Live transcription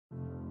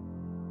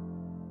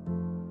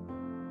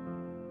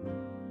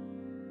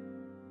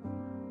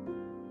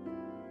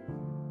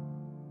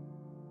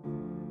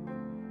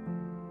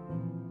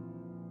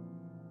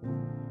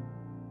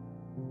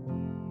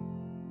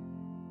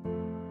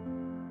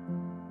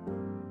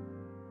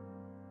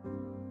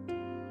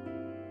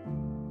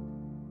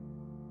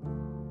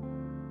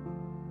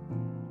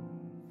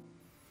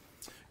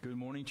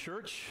morning,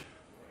 church.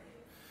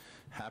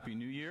 Happy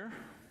New Year.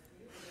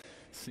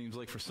 Seems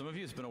like for some of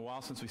you it's been a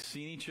while since we've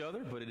seen each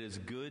other, but it is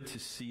good to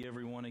see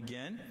everyone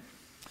again.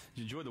 Did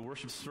you enjoy the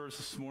worship service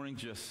this morning?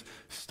 Just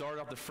start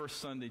off the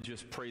first Sunday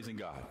just praising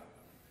God.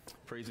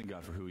 Praising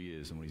God for who He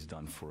is and what He's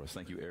done for us.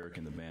 Thank you, Eric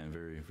and the band.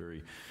 Very,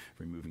 very,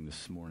 very moving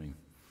this morning.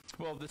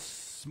 Well,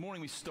 this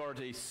morning we start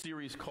a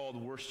series called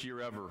Worst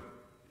Year Ever.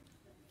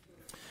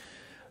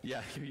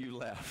 Yeah, hear you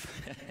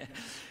laugh.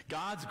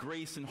 God's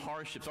grace and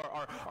hardships.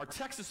 Our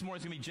text this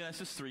morning is going to be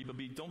Genesis 3, but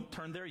don't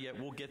turn there yet.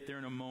 We'll get there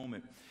in a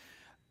moment.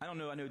 I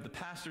know the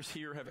pastors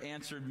here have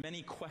answered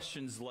many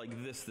questions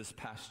like this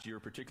past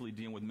year, particularly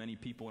dealing with many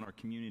people in our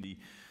community.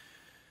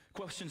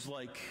 Questions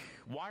like,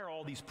 why are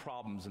all these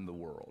problems in the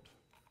world?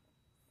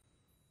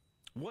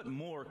 What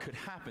more could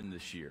happen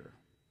this year?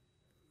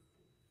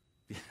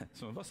 Yeah,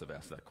 some of us have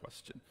asked that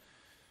question.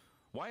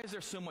 Why is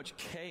there so much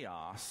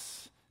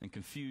chaos and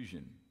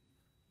confusion?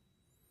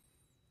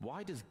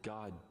 Why does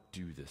God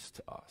do this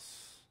to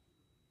us?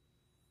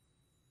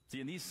 See,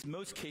 in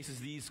most cases,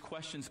 these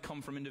questions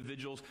come from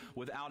individuals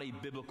without a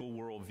biblical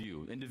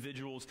worldview.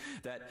 Individuals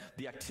that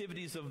the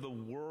activities of the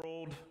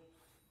world,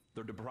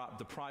 they're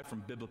deprived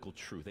from biblical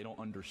truth. They don't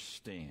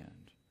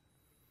understand.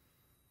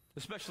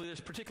 Especially there's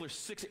particular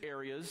 6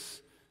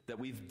 areas that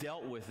we've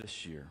dealt with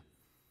this year.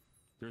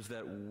 There's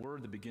that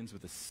word that begins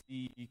with a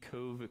C,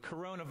 COVID,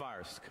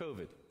 coronavirus,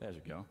 COVID. There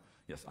you go.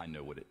 Yes, I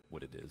know what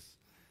it is.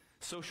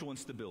 Social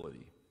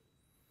instability.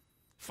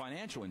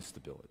 Financial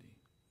instability.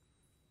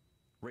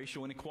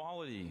 Racial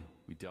inequality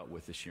we dealt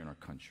with this year in our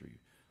country.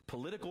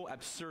 Political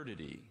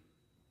absurdity.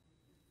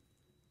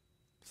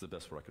 It's the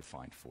best word I could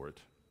find for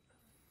it.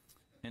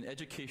 And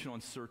educational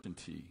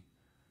uncertainty.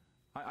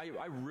 I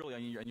really,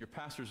 and your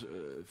pastors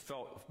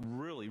felt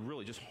really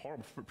just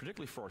horrible,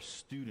 particularly for our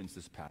students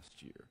this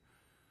past year.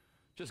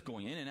 Just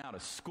going in and out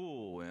of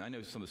school. And I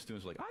know some of the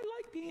students are like, I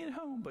like being at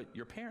home, but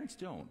your parents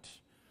don't.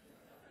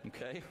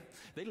 Okay?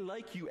 They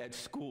like you at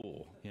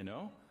school, you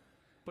know?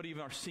 But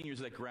even our seniors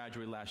that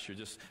graduated last year,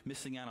 just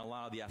missing out on a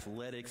lot of the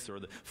athletics or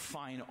the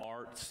fine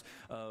arts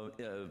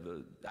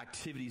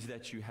activities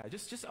that you had.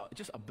 Just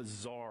a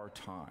bizarre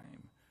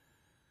time.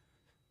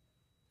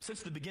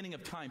 Since the beginning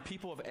of time,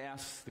 people have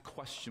asked the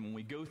question when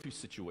we go through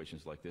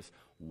situations like this,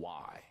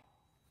 why?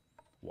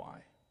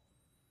 Why?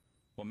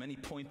 Well, many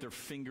point their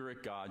finger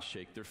at God,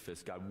 shake their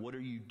fist. God, what are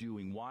you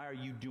doing? Why are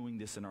you doing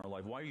this in our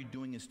life? Why are you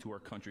doing this to our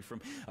country?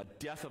 From a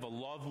death of a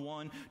loved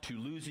one, to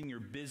losing your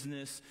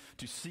business,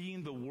 to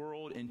seeing the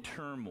world in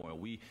turmoil.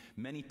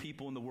 Many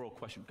people in the world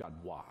question, God,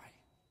 why?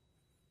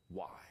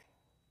 Why?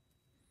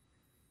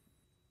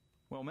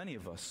 Well, many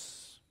of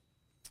us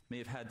may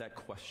have had that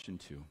question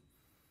too.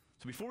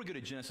 So before we go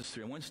to Genesis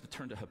 3, I want us to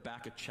turn to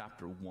Habakkuk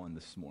chapter 1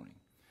 this morning.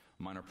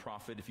 Minor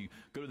prophet. If you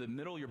go to the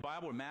middle of your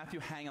Bible or Matthew,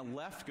 hang a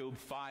left, go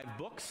 5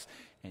 books,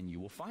 and you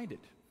will find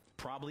it.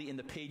 Probably in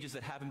the pages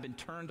that haven't been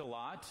turned a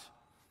lot.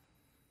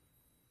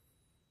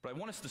 But I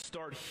want us to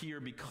start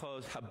here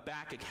because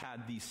Habakkuk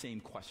had these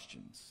same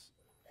questions.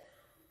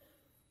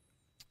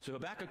 So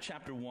Habakkuk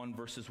chapter 1,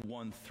 verses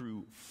 1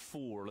 through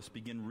 4. Let's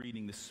begin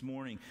reading this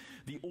morning.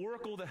 The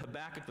oracle that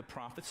Habakkuk the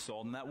prophet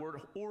saw, and that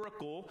word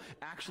oracle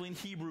actually in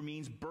Hebrew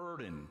means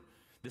burden.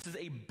 This is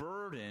a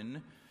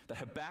burden that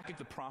Habakkuk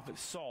the prophet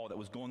saw that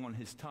was going on in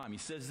his time. He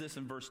says this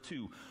in verse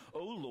 2,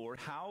 O Lord,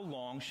 how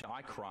long shall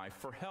I cry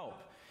for help,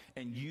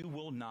 and you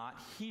will not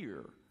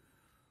hear?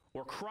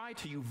 Or cry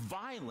to you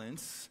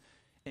violence,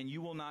 and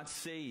you will not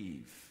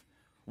save?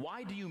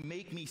 Why do you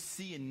make me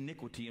see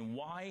iniquity, and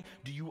why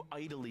do you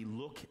idly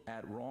look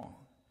at wrong?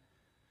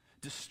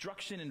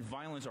 Destruction and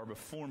violence are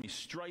before me.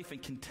 Strife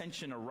and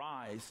contention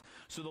arise.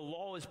 So the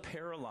law is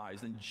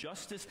paralyzed, and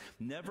justice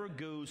never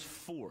goes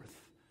forth.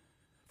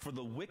 For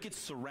the wicked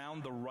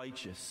surround the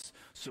righteous,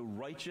 so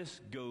righteous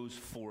goes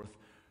forth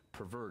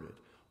perverted.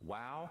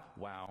 Wow,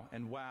 wow,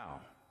 and wow.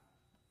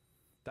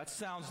 That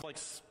sounds like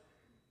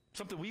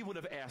something we would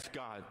have asked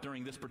God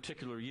during this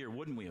particular year,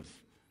 wouldn't we have?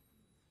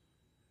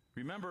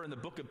 Remember in the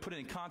book of, put it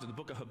in context, the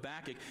book of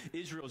Habakkuk,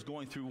 Israel is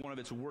going through one of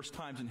its worst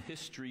times in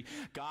history.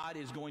 God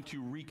is going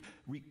to wreak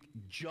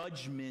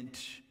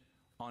judgment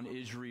on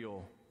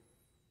Israel.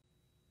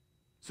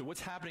 So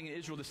what's happening in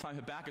Israel this time?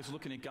 Habakkuk is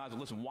looking at God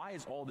and listen, why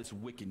is all this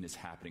wickedness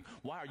happening?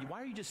 Why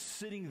are you just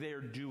sitting there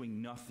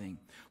doing nothing?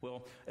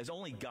 Well, as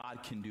only God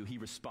can do, he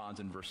responds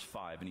in verse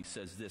 5, and he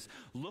says this,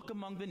 look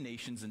among the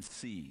nations and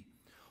see.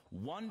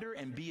 Wonder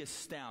and be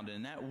astounded.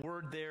 And that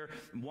word there,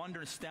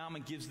 wonder and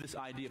astoundment, gives this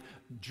idea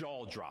of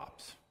jaw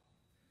drops.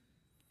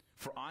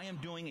 For I am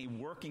doing a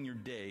work in your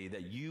day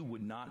that you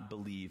would not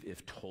believe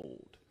if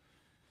told.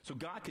 So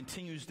God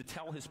continues to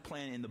tell his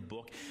plan in the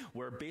book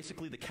where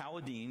basically the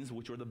Chaldeans,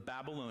 which are the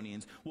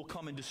Babylonians, will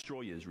come and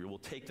destroy Israel. Will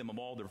take them of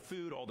all their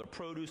food, all their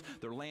produce,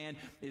 their land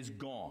is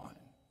gone.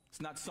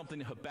 It's not something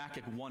that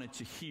Habakkuk wanted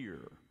to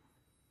hear.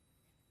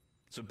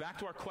 So back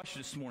to our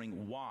question this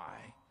morning, why?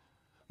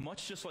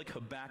 Much just like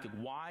Habakkuk,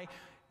 why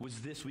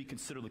was this we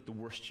consider like the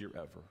worst year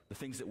ever? The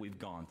things that we've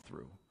gone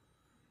through.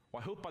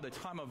 Well, I hope by the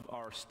time of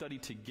our study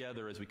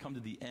together, as we come to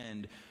the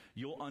end,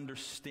 you'll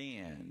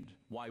understand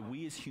why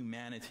we as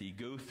humanity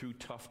go through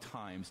tough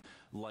times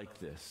like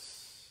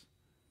this.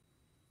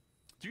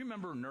 Do you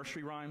remember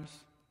nursery rhymes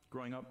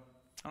growing up?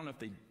 I don't know if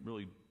they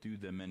really do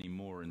them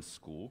anymore in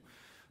school,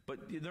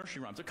 but the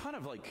nursery rhymes are kind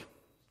of like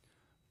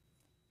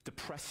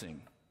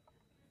depressing.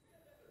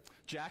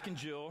 Jack and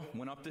Jill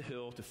went up the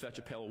hill to fetch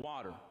a pail of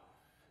water.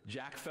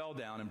 Jack fell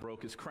down and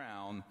broke his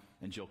crown,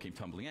 and Jill came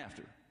tumbling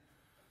after.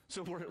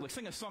 So we're like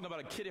singing a song about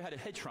a kid who had a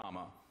head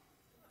trauma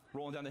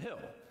rolling down the hill.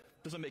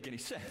 Doesn't make any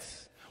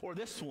sense. Or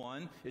this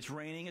one, it's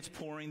raining, it's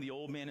pouring, the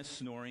old man is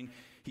snoring.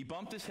 He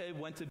bumped his head,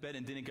 went to bed,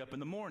 and didn't get up in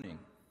the morning.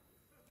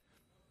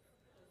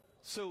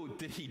 So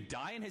did he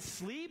die in his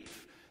sleep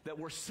that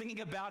we're singing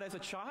about as a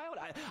child?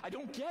 I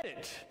don't get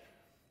it.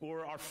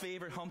 Or our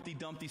favorite, Humpty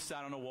Dumpty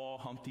sat on a wall,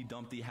 Humpty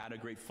Dumpty had a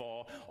great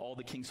fall. All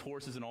the king's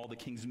horses and all the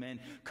king's men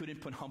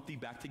couldn't put Humpty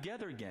back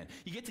together again.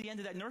 You get to the end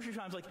of that nursery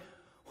rhyme, it's like,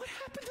 what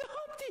happened to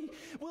Humpty?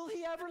 Will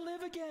he ever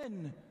live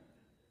again?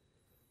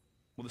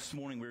 Well, this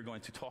morning we're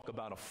going to talk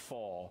about a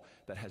fall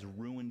that has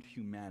ruined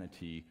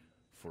humanity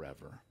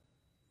forever.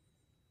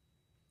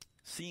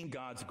 Seeing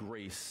God's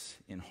grace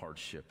in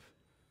hardship.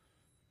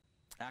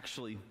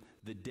 Actually,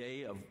 the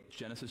day of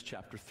Genesis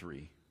chapter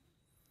 3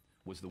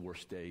 was the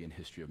worst day in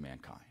history of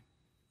mankind.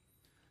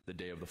 The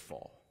day of the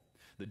fall.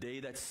 The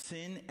day that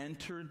sin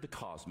entered the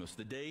cosmos.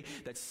 The day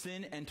that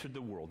sin entered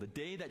the world. The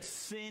day that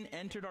sin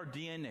entered our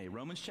DNA.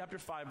 Romans chapter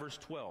 5 verse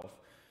 12.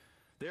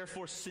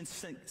 Therefore,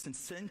 since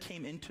sin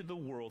came into the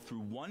world through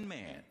one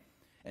man,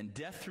 and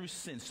death through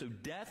sin, so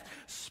death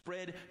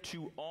spread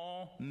to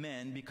all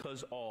men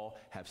because all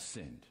have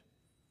sinned.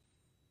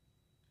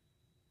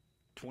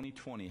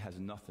 2020 has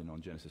nothing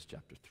on Genesis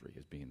chapter 3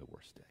 as being the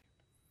worst day.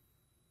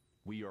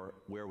 We are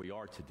where we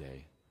are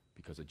today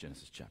because of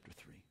Genesis chapter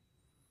 3.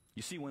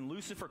 You see, when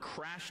Lucifer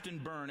crashed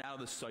and burned out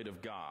of the sight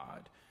of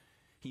God,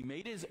 he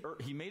made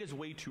his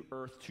way to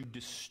earth to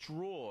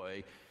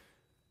destroy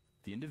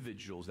the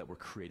individuals that were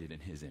created in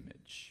his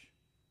image.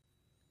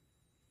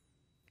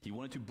 He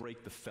wanted to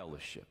break the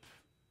fellowship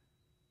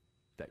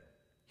that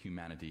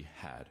humanity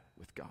had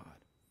with God.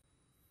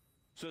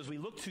 So as we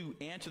look to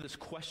answer this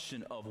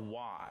question of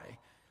why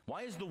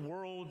is the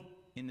world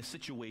in the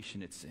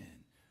situation it's in?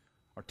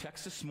 Our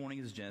text this morning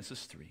is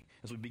Genesis 3.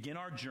 As we begin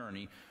our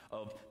journey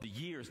of the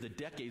years, the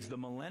decades, the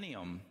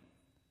millennium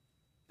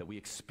that we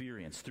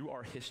experience through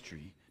our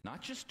history,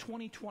 not just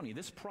 2020.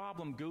 This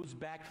problem goes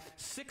back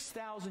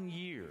 6,000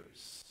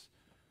 years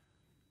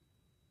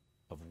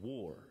of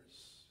wars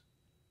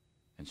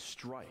and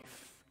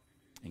strife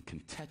and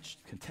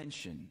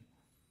contention.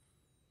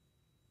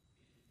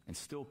 And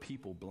still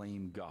people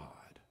blame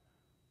God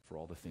for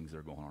all the things that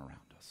are going on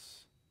around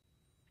us.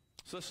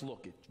 So let's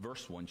look at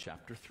verse 1,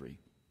 chapter 3.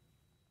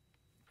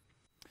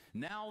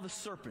 Now the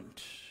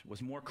serpent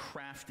was more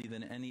crafty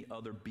than any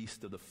other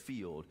beast of the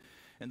field,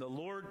 and the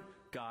Lord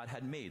God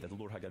had made.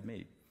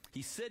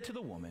 He said to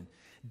the woman,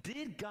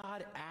 did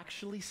God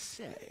actually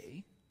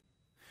say,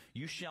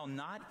 you shall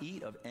not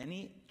eat of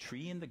any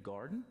tree in the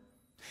garden?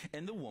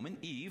 And the woman,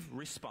 Eve,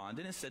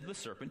 responded and said to the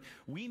serpent,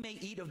 we may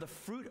eat of the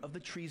fruit of the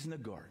trees in the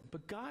garden.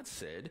 But God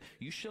said,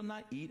 you shall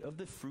not eat of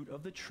the fruit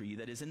of the tree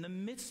that is in the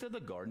midst of the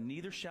garden,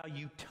 neither shall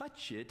you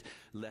touch it,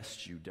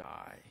 lest you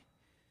die.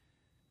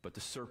 But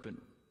the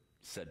serpent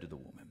said to the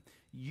woman,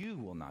 you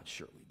will not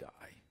surely die.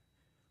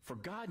 For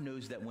God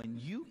knows that when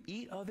you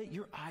eat of it,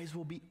 your eyes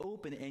will be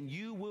open and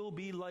you will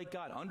be like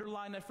God.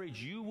 Underline that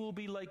phrase, you will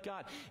be like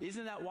God.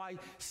 Isn't that why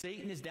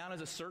Satan is down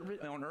as a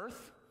serpent on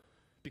earth?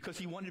 Because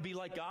he wanted to be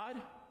like God?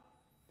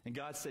 And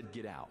God said,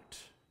 get out.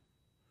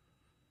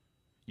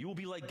 You will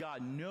be like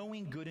God,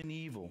 knowing good and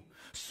evil.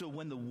 So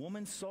when the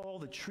woman saw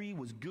the tree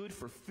was good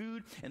for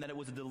food, and that it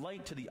was a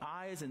delight to the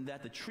eyes, and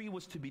that the tree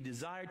was to be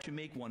desired to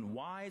make one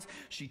wise,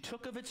 she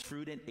took of its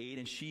fruit and ate,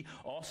 and she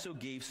also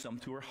gave some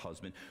to her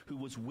husband, who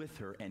was with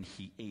her, and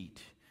he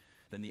ate.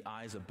 Then the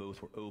eyes of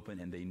both were open,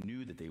 and they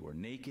knew that they were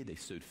naked. They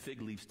sewed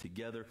fig leaves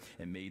together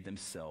and made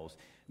themselves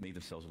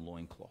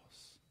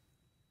loincloths.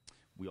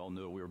 We all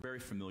know, we are very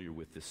familiar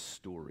with this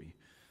story.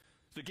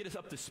 So to get us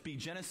up to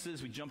speed,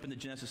 we jump into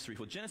Genesis 3.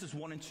 Well, Genesis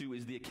 1 and 2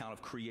 is the account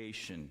of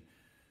creation.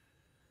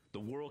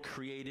 The world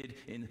created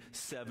in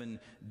 7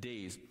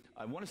 days.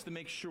 I want us to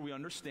make sure we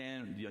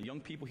understand, young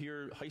people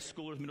here, high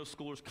schoolers, middle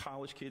schoolers,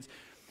 college kids,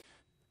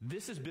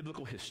 this is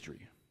biblical history.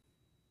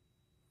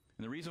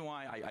 And the reason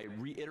why I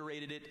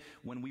reiterated it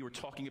when we were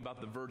talking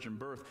about the virgin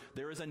birth,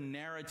 there is a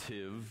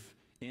narrative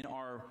in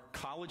our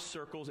college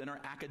circles, in our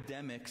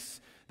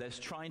academics, that is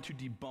trying to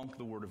debunk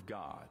the Word of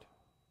God.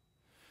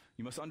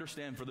 You must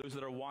understand, for those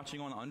that are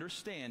watching on,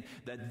 understand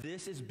that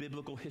this is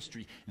biblical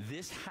history.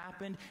 This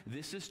happened.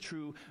 This is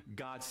true.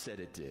 God said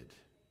it did.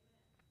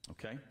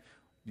 Okay?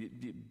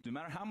 No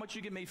matter how much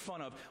you get made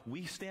fun of,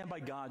 we stand by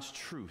God's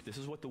truth. This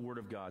is what the Word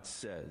of God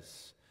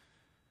says.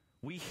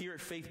 We here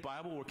at Faith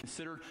Bible were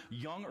considered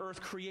young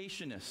earth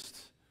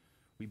creationists.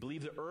 We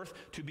believe the earth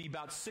to be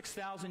about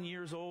 6,000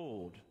 years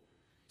old.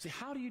 See,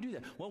 how do you do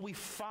that? Well, we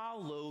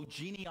follow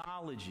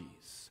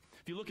genealogies.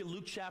 If you look at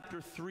Luke chapter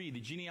 3, the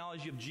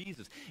genealogy of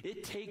Jesus,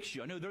 it takes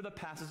you. I know there are the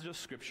passages of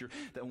Scripture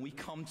that when we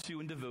come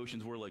to in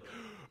devotions, we're like,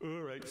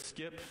 all right,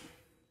 skip,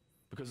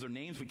 because they're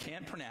names we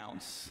can't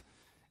pronounce,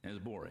 and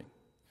it's boring.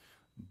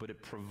 But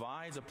it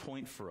provides a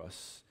point for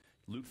us.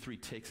 Luke 3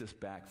 takes us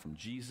back from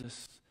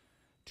Jesus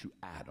to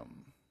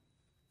Adam.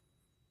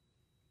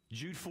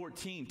 Jude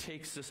 14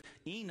 takes us,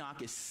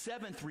 Enoch is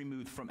seventh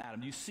removed from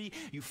Adam. You see,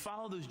 you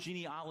follow those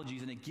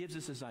genealogies, and it gives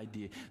us this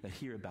idea that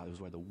hereabout is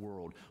where the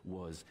world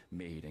was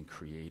made and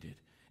created.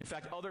 In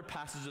fact, other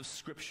passages of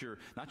Scripture,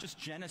 not just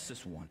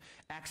Genesis 1,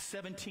 Acts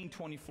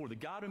 17:24, the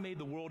God who made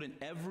the world and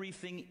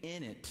everything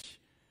in it,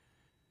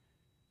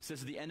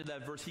 says at the end of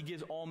that verse, he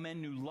gives all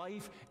men new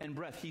life and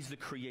breath. He's the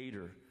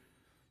creator.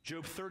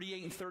 Job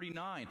 38 and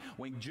 39,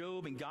 when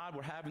Job and God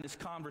were having this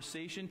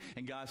conversation,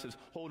 and God says,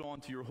 hold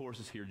on to your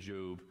horses here,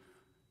 Job.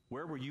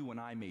 Where were you when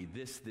I made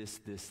this,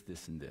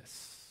 and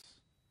this?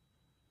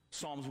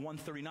 Psalms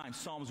 139,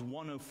 Psalms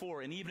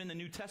 104, and even in the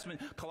New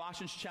Testament,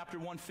 Colossians chapter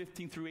 1,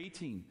 15 through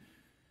 18.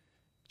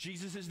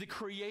 Jesus is the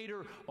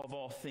creator of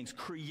all things.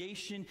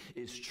 Creation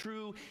is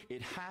true.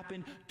 It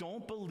happened.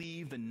 Don't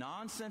believe the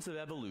nonsense of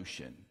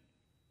evolution.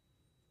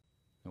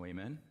 No,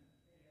 amen?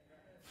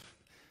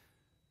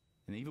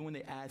 And even when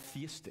they add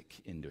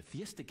theistic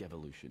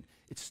evolution,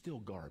 it's still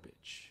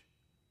garbage.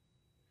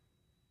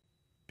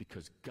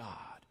 Because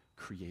God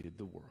created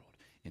the world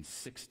in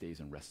 6 days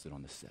and rested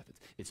on the seventh.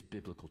 It's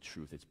biblical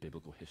truth. It's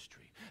biblical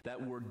history.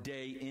 That word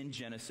day in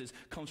Genesis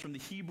comes from the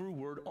Hebrew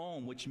word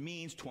om, which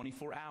means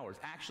 24 hours.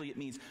 Actually, it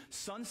means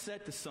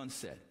sunset to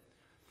sunset.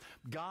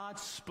 God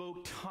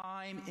spoke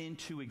time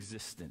into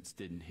existence,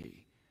 didn't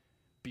he?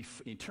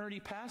 Eternity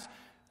past,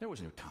 there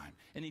was no time.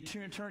 In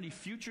eternity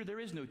future, there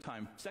is no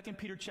time. 2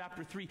 Peter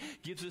chapter 3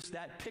 gives us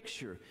that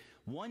picture.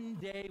 One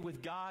day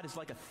with God is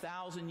like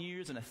 1,000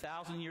 years, and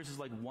 1,000 years is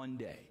like one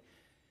day.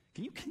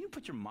 Can you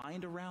put your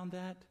mind around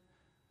that?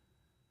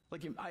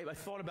 Like, I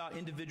thought about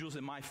individuals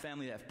in my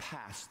family that have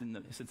passed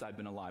since I've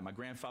been alive. My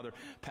grandfather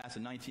passed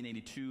in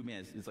 1982.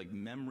 Man, it's like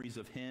memories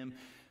of him.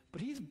 But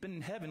he's been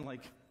in heaven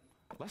like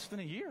less than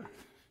a year.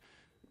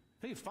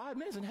 I think 5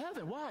 minutes in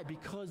heaven. Why?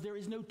 Because there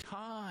is no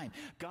time.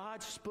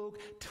 God spoke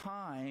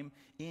time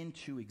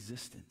into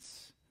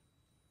existence.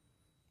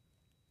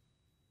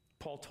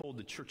 Paul told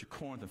the church of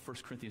Corinth in 1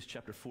 Corinthians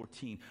chapter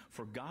 14,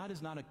 for God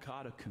is not a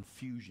God of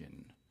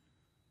confusion,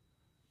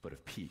 but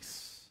of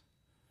peace.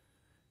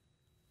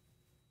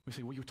 We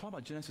say, well, you were talking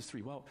about Genesis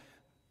 3. Well,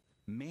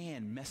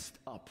 man messed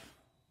up,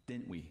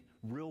 didn't we?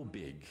 Real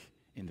big.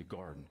 In the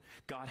garden.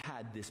 God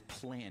had this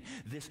plan,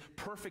 this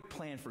perfect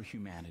plan for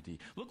humanity.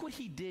 Look what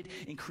he did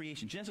in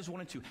creation. Genesis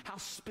 1 and 2, how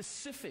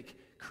specific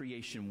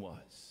creation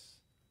was.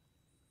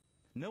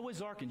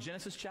 Noah's Ark in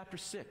Genesis chapter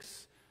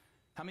 6.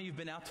 How many of you have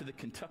been out to the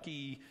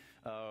Kentucky,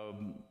 I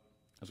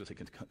was going to say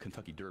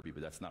Kentucky Derby,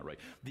 but that's not right.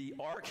 The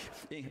Ark,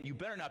 you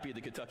better not be at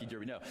the Kentucky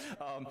Derby, no.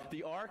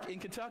 The Ark in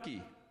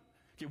Kentucky.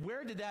 Okay,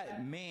 where did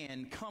that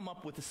man come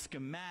up with the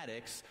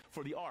schematics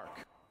for the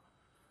Ark?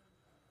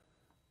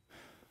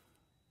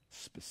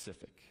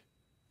 Specific.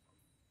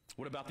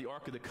 What about the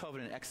Ark of the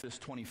Covenant in Exodus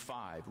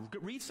 25?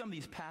 Read some of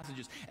these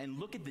passages and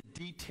look at the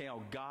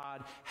detail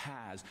God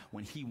has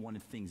when he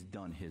wanted things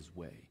done his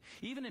way.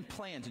 Even in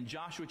plans in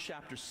Joshua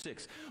chapter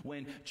 6,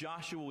 when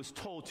Joshua was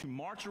told to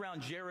march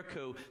around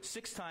Jericho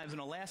 6 times on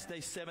the last day,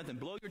 7th, and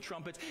blow your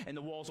trumpets and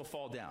the walls will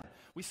fall down.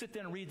 We sit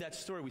there and read that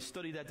story. We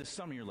study that this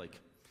summer, and you're like,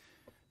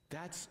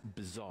 that's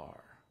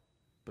bizarre.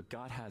 But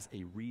God has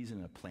a reason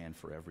and a plan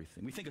for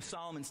everything. We think of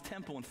Solomon's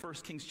temple in 1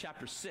 Kings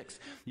chapter 6.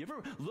 You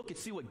ever look and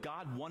see what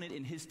God wanted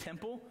in his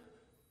temple?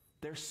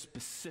 There's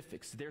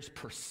specifics. There's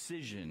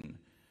precision.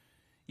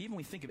 Even when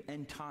we think of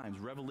end times,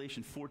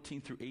 Revelation 14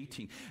 through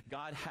 18,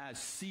 God has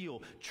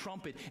seal,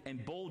 trumpet,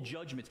 and bowl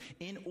judgments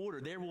in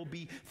order. There will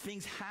be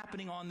things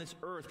happening on this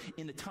earth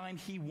in the time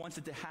he wants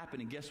it to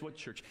happen. And guess what,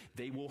 church?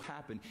 They will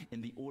happen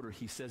in the order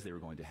he says they were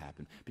going to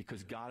happen,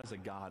 because God is a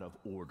God of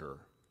order.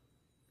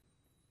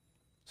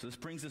 So this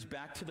brings us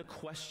back to the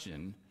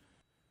question,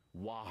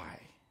 why?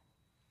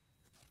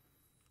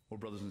 Well,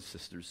 brothers and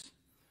sisters,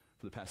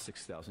 for the past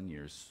 6,000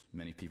 years,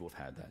 many people have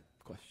had that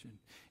question.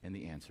 And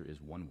the answer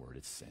is one word,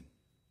 it's sin.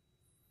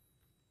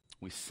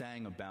 We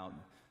sang about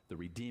the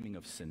redeeming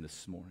of sin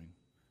this morning.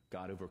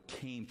 God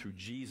overcame through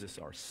Jesus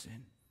our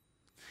sin.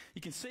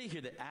 You can say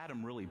here that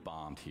Adam really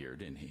bombed here,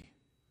 didn't he?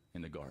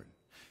 In the garden.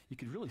 You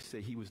could really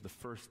say he was the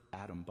first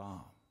atom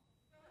bomb.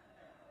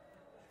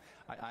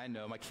 I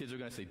know, my kids are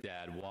going to say,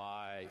 Dad,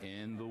 why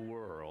in the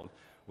world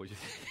would you...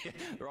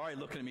 They're already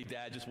looking at me,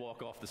 Dad, just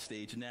walk off the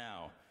stage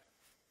now.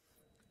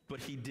 But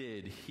he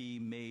did. He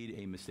made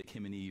a mistake.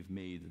 Him and Eve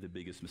made the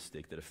biggest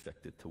mistake that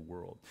affected the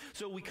world.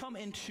 So we come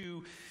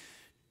into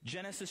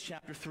Genesis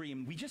chapter 3,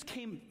 and we just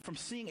came from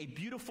seeing a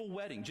beautiful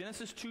wedding.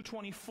 Genesis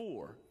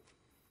 2:24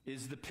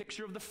 is the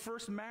picture of the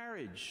first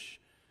marriage.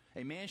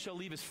 A man shall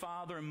leave his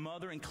father and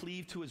mother and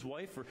cleave to his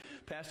wife. For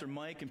Pastor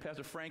Mike and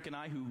Pastor Frank and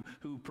I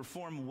who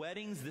perform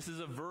weddings, this is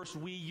a verse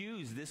we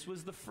use. This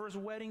was the first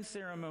wedding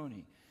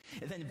ceremony.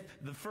 And then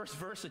the first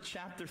verse of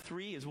chapter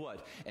 3 is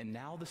what? And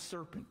now the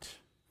serpent.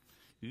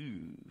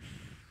 Ooh.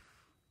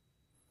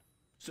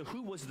 So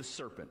who was the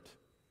serpent?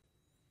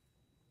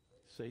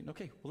 Satan.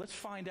 Okay, well, let's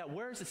find out.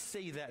 Where does it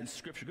say that in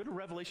Scripture? Go to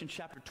Revelation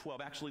chapter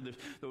 12. Actually,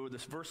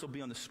 this verse will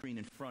be on the screen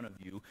in front of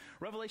you.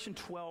 Revelation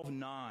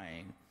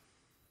 12:9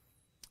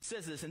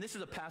 says this, and this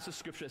is a passage of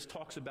Scripture that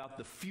talks about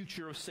the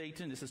future of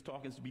Satan. This is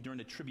talking to be during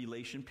the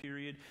tribulation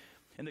period.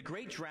 And the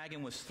great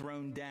dragon was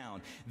thrown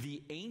down,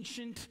 the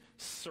ancient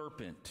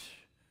serpent,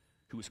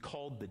 who is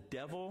called the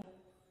devil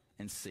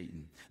and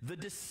Satan, the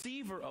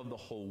deceiver of the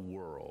whole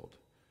world.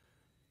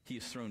 He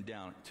is thrown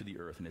down to the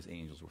earth, and his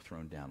angels were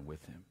thrown down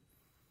with him.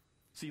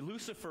 See,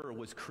 Lucifer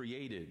was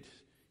created.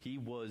 He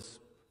was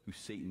who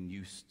Satan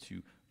used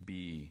to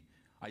be.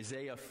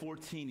 Isaiah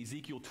 14,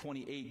 Ezekiel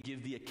 28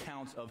 give the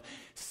accounts of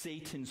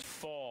Satan's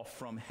fall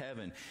from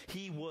heaven.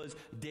 He was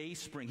day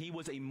spring. He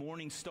was a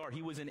morning star.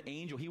 He was an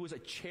angel. He was a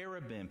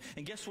cherubim.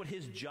 And guess what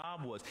his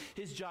job was?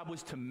 His job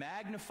was to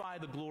magnify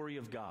the glory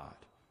of God.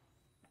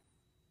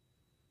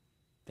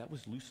 That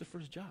was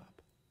Lucifer's job.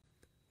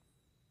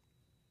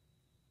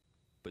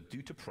 But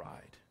due to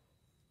pride,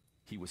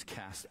 he was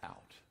cast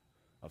out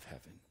of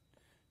heaven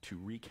to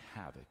wreak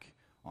havoc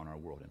on our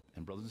world.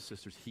 And brothers and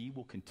sisters, he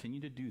will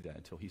continue to do that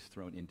until he's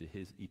thrown into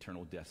his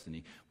eternal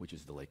destiny, which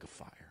is the lake of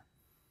fire.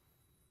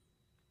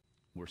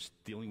 We're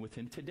dealing with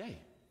him today,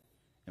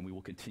 and we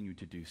will continue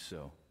to do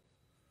so.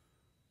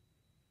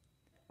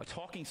 A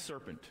talking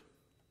serpent.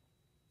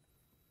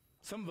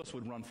 Some of us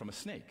would run from a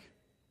snake,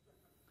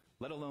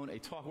 let alone a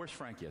talk. Where's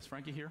Frankie? Is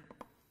Frankie here?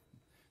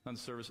 On the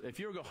service. If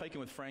you ever go hiking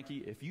with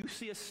Frankie, if you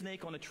see a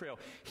snake on the trail,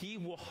 he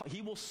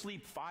will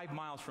sleep 5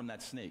 miles from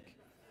that snake.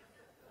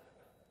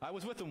 I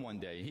was with him one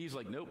day. He's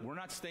like, nope, we're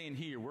not staying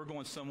here. We're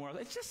going somewhere else.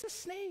 It's just a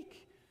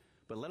snake.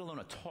 But let alone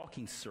a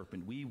talking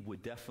serpent, we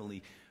would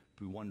definitely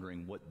be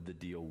wondering what the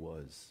deal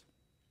was.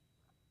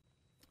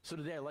 So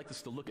today I'd like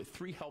us to look at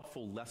 3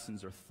 helpful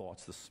lessons or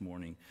thoughts this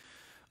morning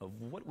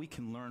of what we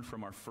can learn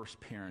from our first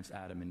parents,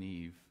 Adam and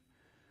Eve,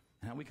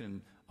 and how we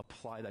can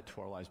apply that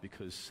to our lives,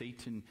 because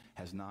Satan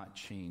has not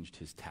changed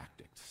his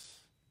tactics,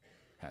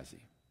 has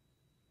he?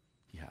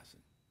 He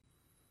hasn't.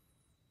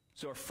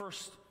 So our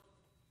first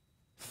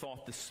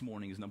thought this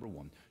morning is number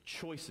 1,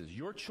 choices.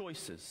 Your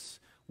choices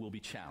will be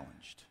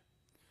challenged.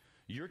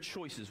 Your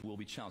choices will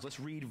be challenged. Let's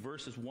read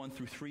verses 1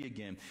 through 3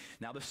 again.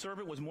 Now the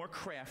serpent was more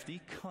crafty,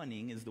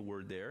 cunning is the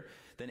word there,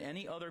 than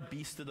any other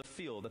beast of the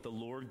field that the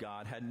Lord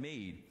God had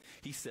made.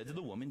 He said to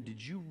the woman,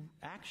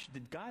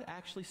 did God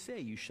actually say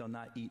you shall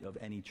not eat of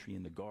any tree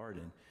in the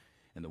garden?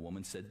 And the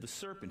woman said to the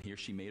serpent, here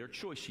she made her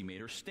choice, she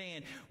made her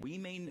stand. We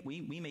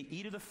may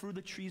eat of the fruit of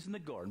the trees in the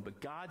garden,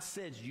 but God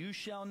says, you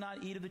shall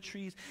not eat of the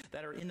trees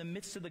that are in the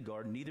midst of the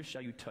garden, neither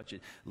shall you touch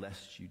it,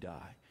 lest you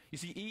die. You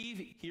see,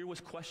 Eve here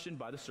was questioned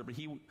by the serpent.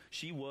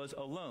 She was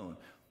alone.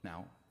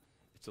 Now,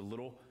 it's a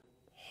little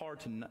hard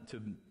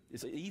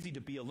it's easy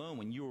to be alone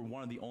when you were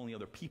one of the only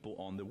other people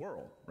on the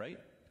world, right?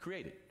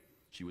 Created.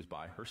 She was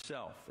by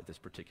herself at this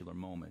particular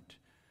moment.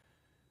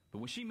 But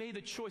when she made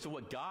the choice of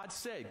what God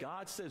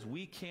says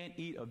we can't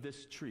eat of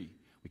this tree.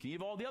 We can eat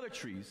of all the other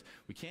trees.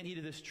 We can't eat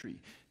of this tree.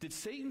 Did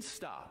Satan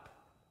stop?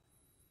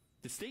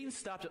 Did Satan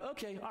stop to,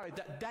 okay, all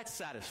right, that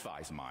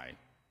satisfies my...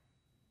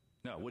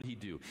 No, what did he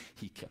do?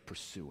 He kept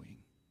pursuing.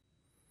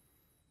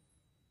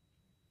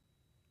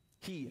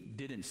 He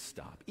didn't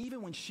stop.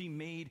 Even when she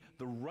made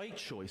the right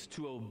choice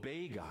to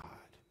obey God,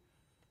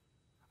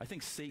 I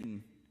think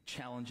Satan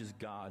challenges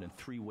God in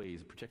 3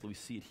 ways. Particularly we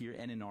see it here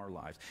and in our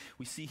lives.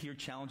 We see here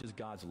challenges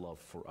God's love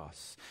for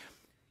us.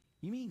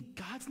 You mean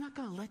God's not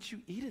going to let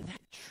you eat of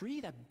that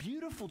tree, that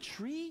beautiful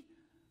tree?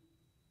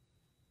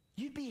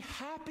 You'd be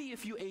happy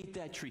if you ate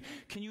that tree.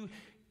 Can you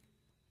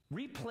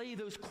replay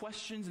those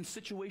questions and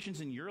situations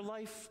in your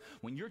life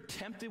when you're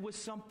tempted with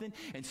something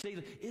and say,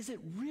 is it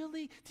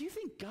really, do you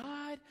think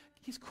God,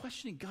 he's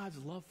questioning God's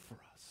love for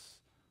us?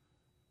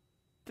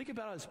 Think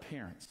about it as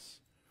parents.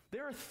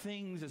 There are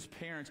things as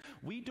parents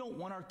we don't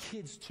want our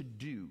kids to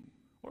do,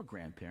 or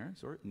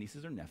grandparents, or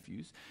nieces or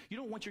nephews. You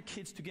don't want your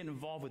kids to get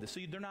involved with this, so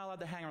they're not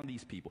allowed to hang around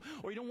these people.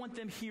 Or you don't want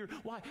them here.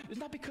 Why? It's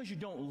not because you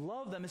don't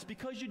love them, it's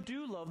because you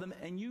do love them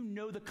and you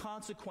know the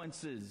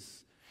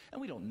consequences. And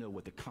we don't know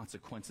what the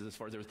consequences as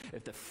far as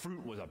if the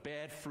fruit was a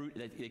bad fruit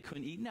that they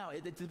couldn't eat. No,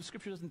 the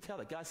scripture doesn't tell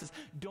that. God says,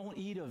 don't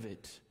eat of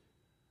it.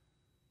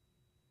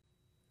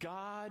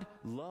 God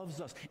loves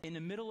us. In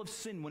the middle of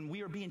sin, when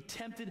we are being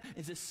tempted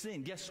into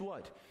sin, guess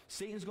what?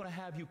 Satan's going to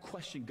have you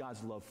question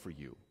God's love for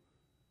you.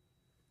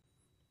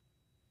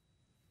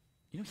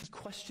 You know, he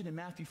questioned in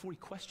Matthew 4, he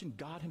questioned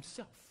God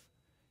himself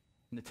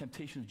in the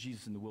temptation of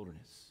Jesus in the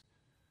wilderness.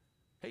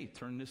 Hey,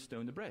 turn this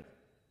stone to bread.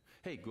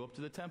 Hey, go up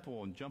to the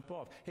temple and jump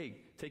off. Hey,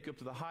 take you up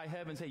to the high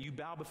heavens. Hey, you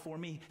bow before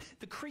me.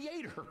 The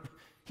Creator,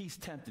 he's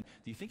tempted.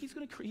 Do you think he's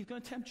going to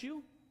tempt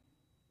you?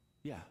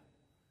 Yeah.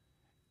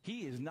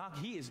 He is not.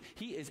 He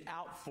is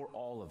out for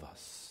all of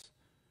us.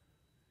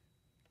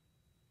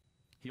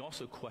 He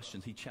also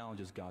questions, he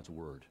challenges God's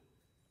word.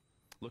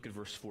 Look at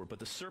verse 4. But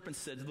the serpent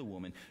said to the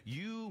woman,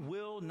 you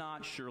will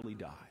not surely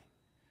die.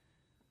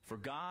 For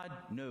God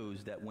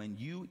knows that when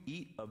you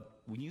eat,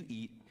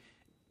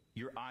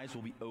 your eyes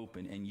will be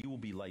open and you will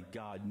be like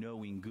God,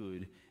 knowing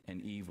good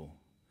and evil.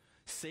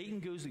 Satan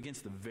goes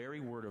against the very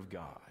word of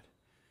God.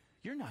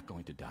 You're not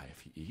going to die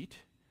if you eat.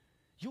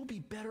 You'll be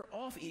better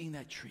off eating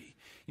that tree.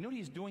 You know what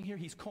he's doing here?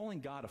 He's calling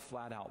God a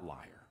flat-out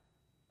liar.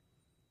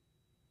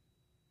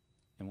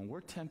 And when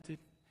we're tempted,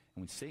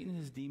 and when Satan and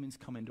his demons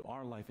come into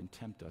our life and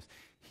tempt us,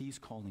 he's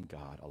calling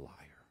God a liar.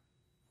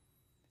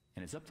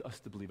 And it's up to us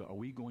to believe, are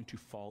we going to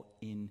fall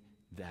in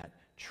that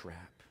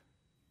trap?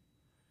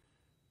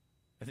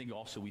 I think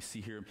also we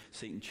see here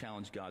Satan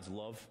challenged God's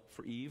love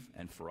for Eve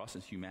and for us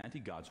as humanity.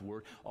 God's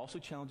word also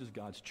challenges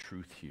God's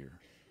truth here.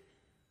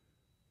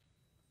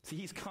 See,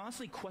 he's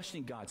constantly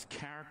questioning God's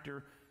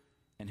character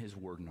and his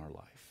word in our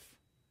life.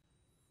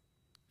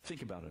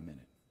 Think about it a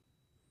minute.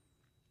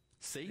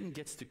 Satan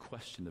gets to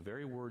question the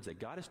very words that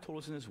God has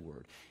told us in his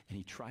word, and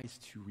he tries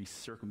to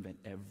circumvent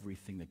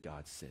everything that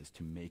God says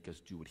to make us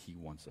do what he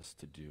wants us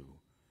to do.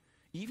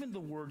 Even the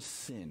word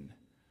sin.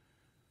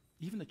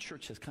 Even the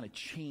church has kind of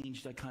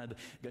changed that kind of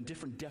a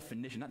different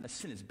definition. Not that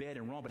sin is bad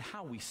and wrong, but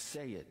how we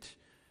say it.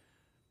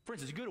 For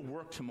instance, you go to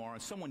work tomorrow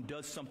and someone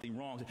does something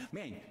wrong. Say,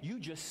 man, you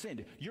just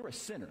sinned. You're a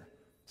sinner.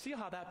 See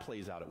how that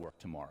plays out at work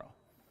tomorrow.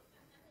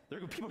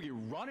 People get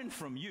running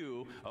from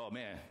you. Oh,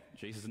 man,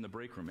 Jason's in the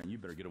break room, man. You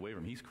better get away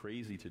from him. He's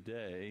crazy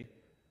today.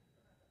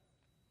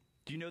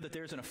 Do you know that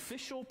there's an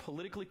official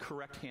politically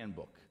correct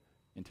handbook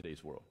in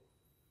today's world?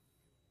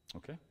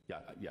 Okay?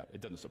 Yeah,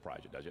 it doesn't surprise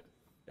you, does it?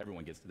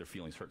 Everyone gets their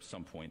feelings hurt at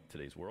some point in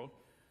today's world.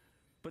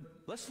 But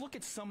let's look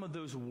at some of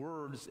those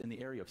words in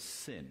the area of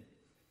sin.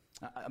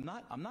 I'm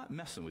not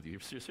messing with you.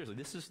 Seriously,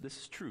 this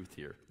is truth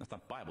here. That's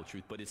not Bible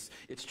truth, but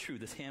it's true.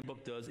 This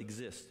handbook does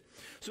exist.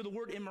 So the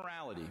word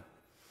immorality.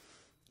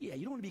 Yeah,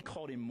 you don't want to be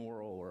called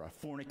immoral or a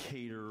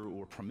fornicator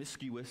or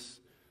promiscuous.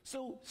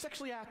 So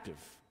sexually active.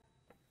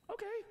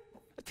 Okay,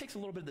 that takes a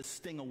little bit of the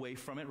sting away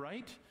from it,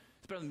 right?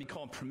 It's better than be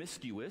called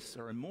promiscuous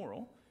or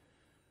immoral.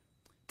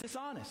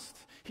 Dishonest.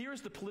 Here's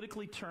the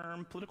political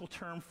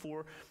term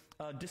for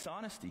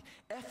dishonesty.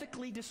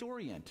 Ethically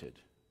disoriented.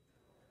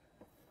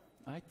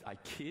 I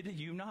kid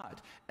you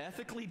not.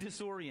 Ethically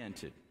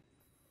disoriented.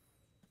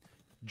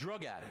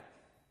 Drug addict.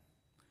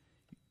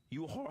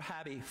 You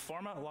have a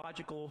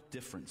pharmacological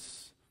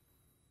difference.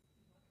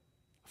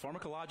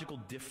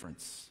 Pharmacological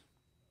difference.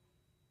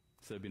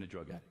 Instead of being a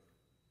drug addict.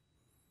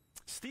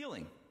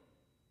 Stealing.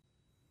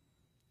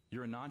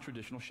 You're a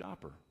non-traditional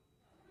shopper.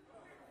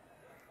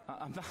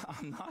 I'm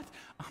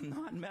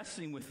not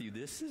messing with you.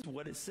 This is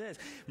what it says.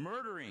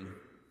 Murdering,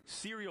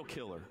 serial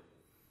killer.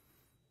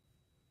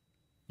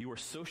 You are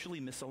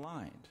socially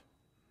misaligned.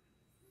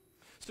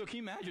 So can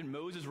you imagine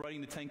Moses writing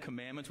the Ten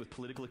Commandments with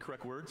politically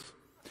correct words?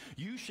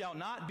 You shall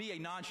not be a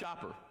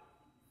non-shopper.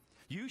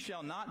 You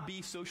shall not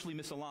be socially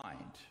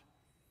misaligned.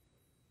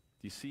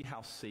 Do you see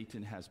how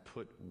Satan has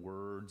put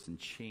words and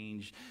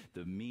changed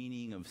the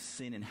meaning of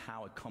sin and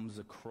how it comes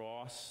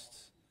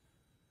across?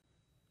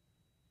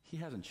 He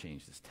hasn't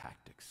changed his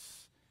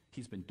tactics.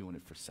 He's been doing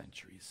it for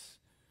centuries.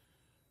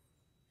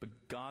 But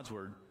God's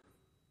word,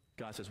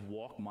 God says,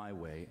 walk my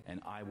way and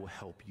I will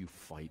help you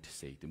fight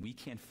Satan. We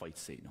can't fight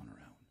Satan on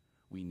our own.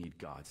 We need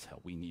God's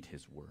help. We need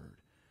his word.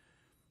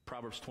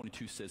 Proverbs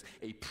 22 says,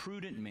 a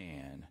prudent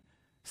man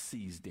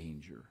sees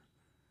danger.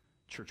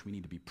 Church, we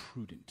need to be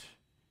prudent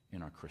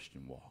in our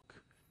Christian walk.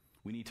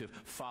 We need to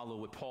follow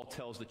what Paul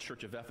tells the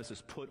church of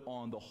Ephesus, put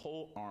on the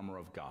whole armor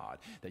of God,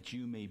 that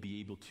you may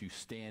be able to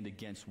stand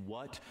against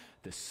what?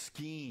 The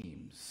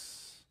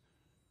schemes.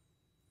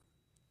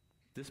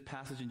 This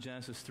passage in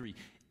Genesis 3,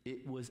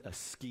 it was a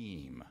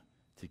scheme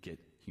to get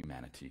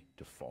humanity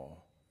to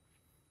fall.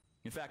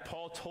 In fact,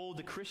 Paul told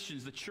the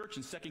Christians, the church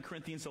in 2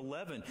 Corinthians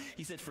 11,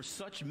 he said, for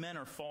such men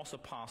are false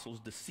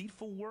apostles,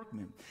 deceitful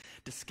workmen,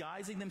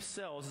 disguising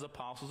themselves as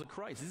apostles of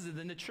Christ. This is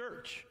in the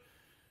church.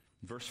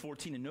 Verse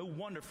 14, and no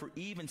wonder, for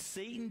even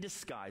Satan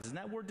disguises. And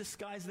that word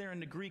disguise there in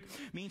the Greek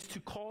means to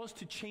cause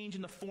to change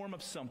in the form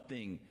of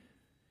something.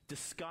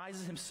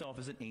 Disguises himself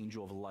as an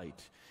angel of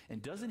light.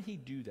 And doesn't he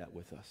do that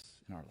with us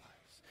in our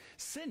lives?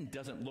 Sin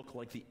doesn't look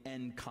like the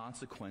end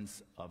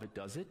consequence of it,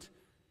 does it?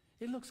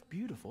 It looks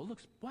beautiful. It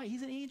looks, why?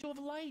 He's an angel of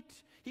light.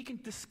 He can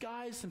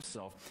disguise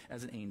himself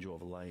as an angel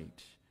of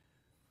light.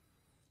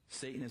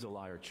 Satan is a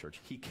liar, church.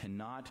 He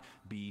cannot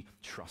be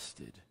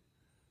trusted.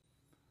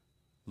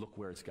 Look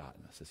where it's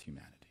gotten us as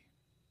humanity.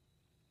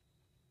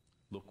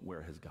 Look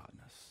where it has gotten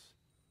us.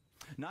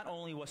 Not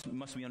only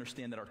must we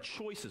understand that our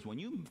choices, when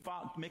you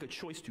make a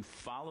choice to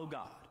follow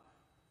God,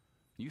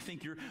 you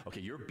think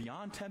you're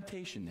beyond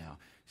temptation now.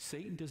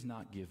 Satan does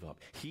not give up.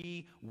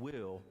 He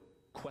will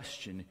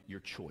question your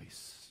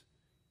choice.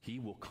 He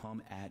will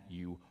come at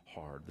you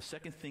hard. The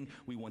second thing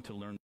we want to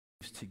learn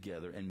is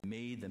together and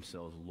made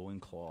themselves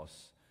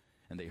loincloths.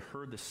 And they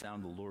heard the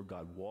sound of the Lord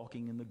God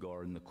walking in the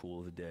garden in the cool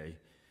of the day.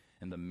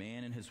 And the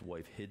man and his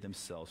wife hid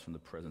themselves from the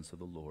presence of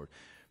the Lord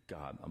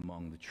God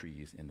among the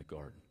trees in the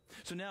garden.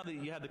 So now that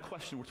you have the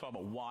question, we're talking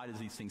about why does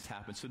these things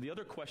happen. So the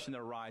other question that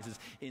arises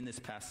in this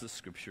passage of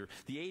Scripture,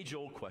 the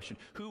age-old question,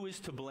 who is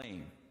to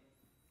blame?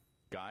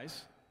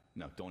 Guys?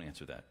 No, don't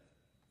answer that.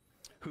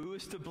 Who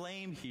is to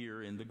blame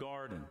here in the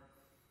garden?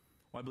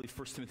 Well, I believe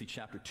 1 Timothy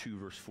chapter 2,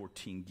 verse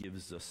 14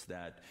 gives us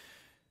that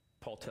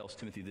Paul tells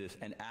Timothy this,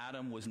 and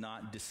Adam was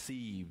not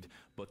deceived,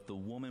 but the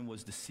woman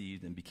was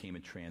deceived and became a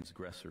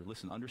transgressor.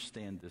 Listen,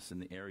 understand this in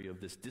the area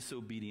of this.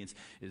 Disobedience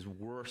is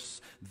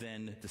worse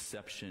than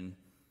deception.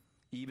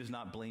 Eve is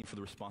not blamed for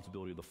the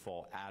responsibility of the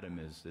fall. Adam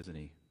is, isn't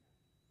he?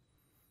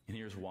 And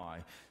here's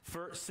why.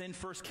 Sin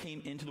first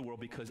came into the world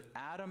because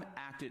Adam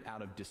acted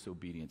out of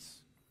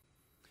disobedience.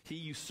 He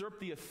usurped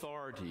the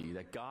authority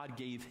that God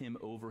gave him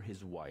over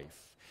his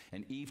wife.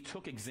 And Eve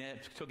took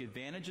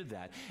advantage of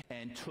that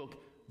and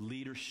took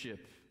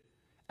leadership.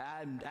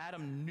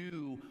 Adam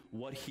knew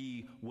what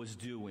he was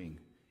doing.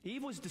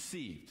 Eve was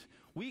deceived.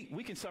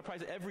 We can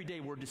surprise every day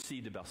we're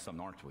deceived about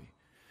something, aren't we?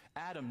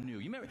 Adam knew.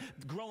 You remember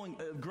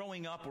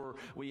growing up, or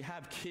when you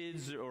have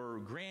kids or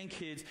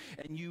grandkids,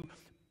 and you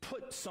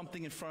put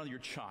something in front of your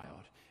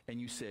child, and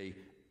you say,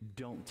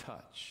 "Don't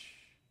touch."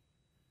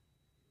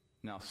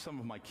 Now, some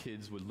of my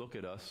kids would look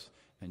at us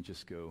and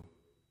just go,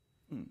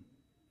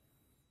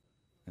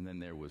 And then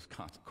there was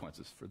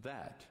consequences for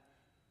that.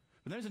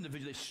 But there's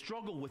individuals, they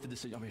struggle with the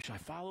decision. Should I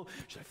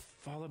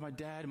follow my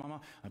dad and my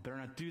mom? I better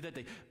not do that.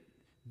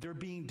 They're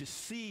being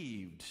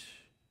deceived.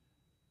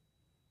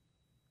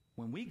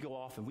 When we go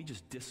off and we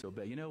just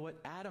disobey, you know what?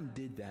 Adam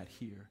did that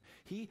here.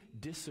 He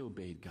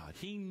disobeyed God.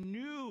 He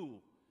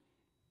knew.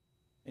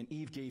 And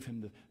Eve gave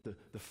him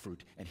the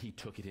fruit, and he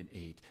took it and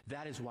ate.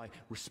 That is why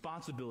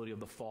responsibility of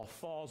the fall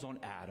falls on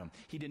Adam.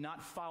 He did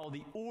not follow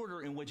the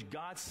order in which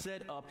God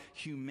set up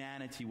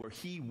humanity, where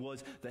he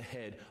was the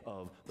head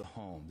of the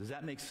home. Does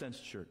that make sense,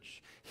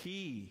 church?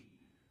 He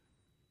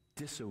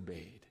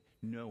disobeyed,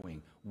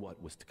 knowing what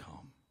was to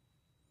come.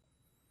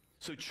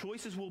 So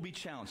choices will be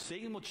challenged.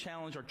 Satan will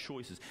challenge our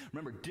choices.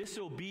 Remember,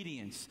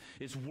 disobedience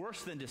is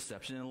worse than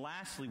deception. And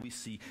lastly, we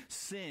see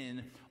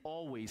sin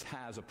always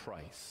has a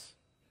price.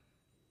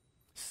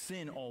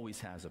 Sin always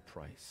has a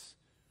price.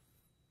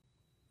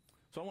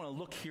 So I want to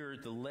look here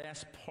at the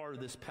last part of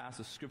this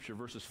passage of Scripture,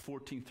 verses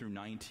 14 through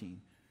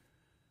 19.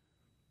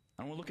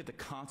 I want to look at the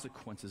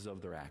consequences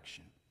of their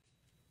action.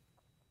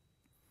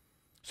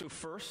 So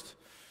first,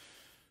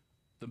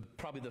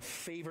 probably the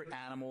favorite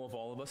animal of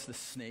all of us, the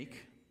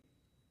snake.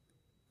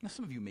 Now,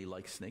 some of you may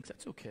like snakes.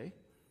 That's okay.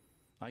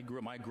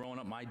 Growing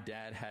up, my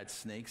dad had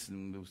snakes,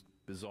 and it was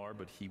bizarre,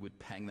 but he would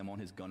hang them on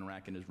his gun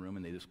rack in his room,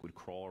 and they just would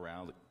crawl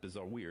around. Like,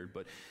 bizarre, weird,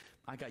 but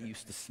I got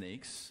used to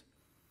snakes.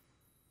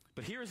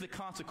 But here is the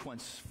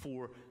consequence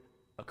for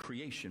a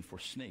creation, for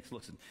snakes.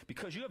 Listen,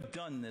 because you have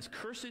done this,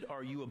 cursed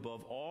are you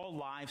above all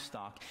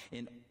livestock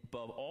and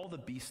above all the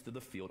beasts of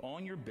the field.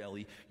 On your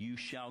belly you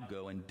shall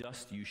go, and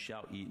dust you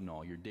shall eat in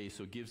all your days.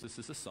 So it gives us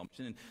this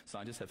assumption, and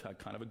scientists have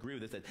kind of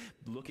agreed with this,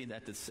 that looking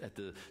at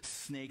the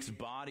snake's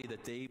body,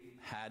 that they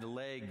had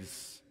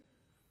legs.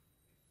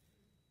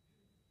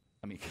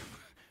 I mean,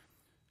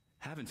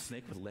 having a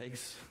snake with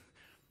legs,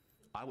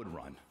 I would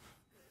run.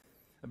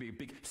 That'd be a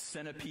big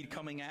centipede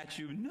coming at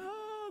you. No!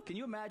 Can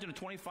you imagine a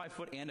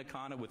 25-foot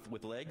anaconda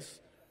with legs?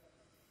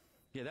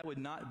 Yeah, that would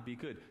not be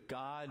good.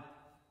 God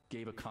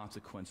gave a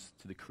consequence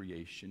to the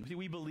creation. See,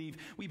 we believe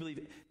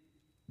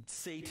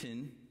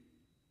Satan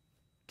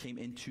came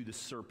into the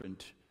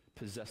serpent,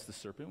 possessed the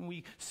serpent. When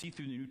we see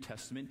through the New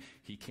Testament,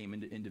 he came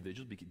into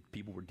individuals.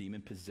 People were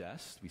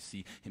demon-possessed. We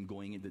see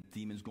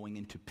demons going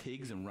into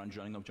pigs and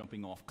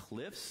jumping off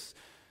cliffs.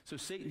 So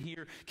Satan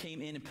here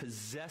came in and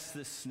possessed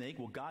this snake.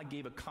 Well, God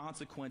gave a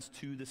consequence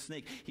to the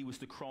snake. He was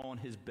to crawl on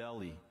his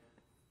belly.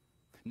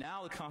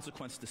 Now the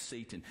consequence to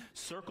Satan.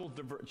 Circle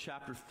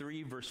chapter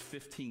 3, verse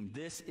 15.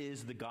 This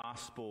is the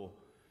gospel.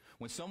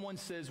 When someone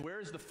says,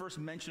 where is the first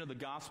mention of the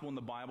gospel in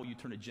the Bible? You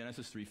turn to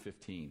Genesis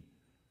 3:15.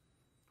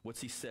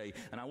 What's he say?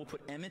 And I will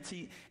put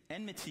enmity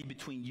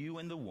between you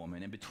and the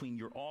woman, and between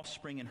your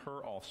offspring and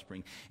her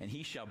offspring. And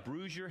he shall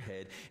bruise your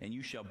head, and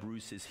you shall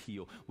bruise his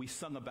heel. We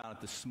sung about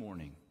it this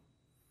morning.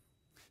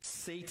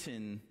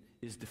 Satan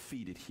is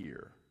defeated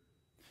here.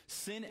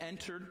 Sin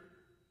entered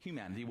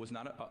humanity. It was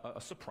not a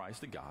surprise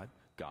to God.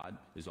 God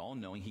is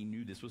all-knowing. He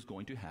knew this was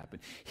going to happen.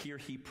 Here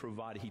he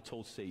provided. He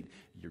told Satan,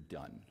 you're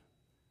done.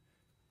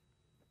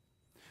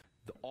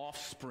 The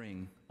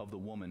offspring of the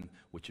woman,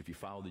 which if you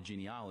follow the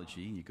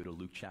genealogy, you go to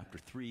Luke chapter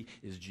 3,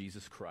 is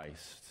Jesus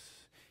Christ.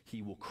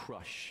 He will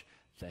crush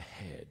the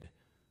head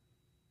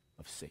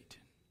of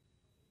Satan.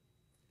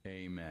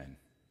 Amen.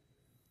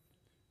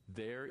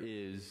 There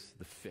is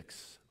the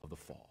fix of the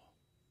fall.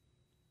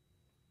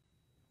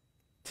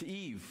 To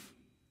Eve.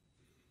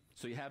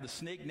 So you have the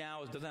snake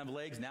now, it doesn't have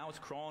legs, now it's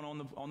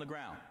crawling on the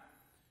ground.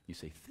 You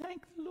say,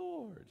 thank the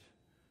Lord.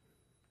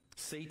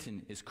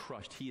 Satan is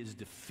crushed. He is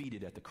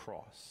defeated at the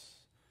cross.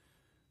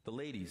 The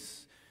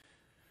ladies.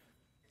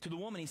 To the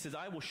woman he says,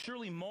 I will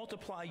surely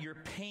multiply your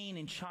pain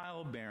in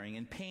childbearing.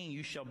 In pain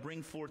you shall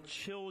bring forth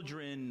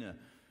children.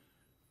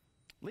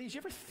 Ladies, you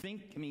ever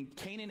think,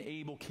 Cain and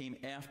Abel came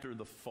after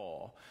the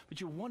fall,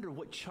 but you wonder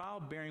what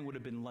childbearing would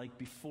have been like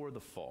before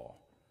the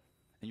fall.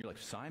 And you're like,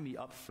 sign me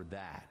up for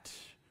that.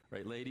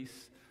 Right, ladies?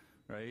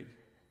 Right?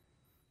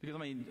 Because,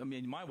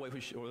 my wife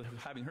was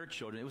having her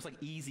children. It was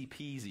like easy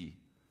peasy.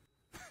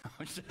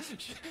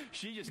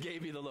 She just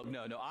gave me the look.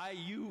 No,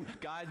 you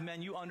guys,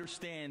 men, you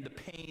understand the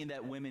pain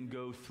that women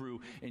go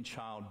through in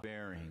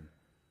childbearing.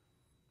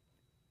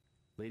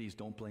 Ladies,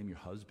 don't blame your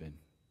husband.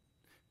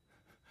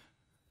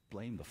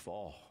 Blame the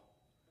fall.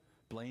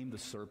 Blame the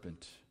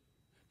serpent,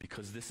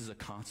 because this is a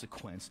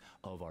consequence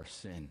of our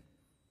sin.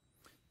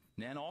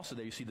 And also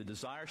there you see the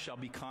desire shall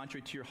be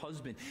contrary to your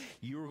husband.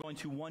 You are going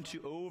to want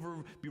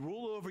to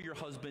rule over your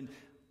husband.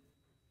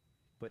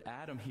 But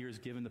Adam here is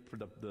given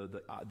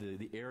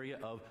the area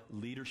of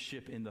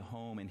leadership in the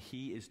home, and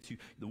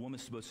the woman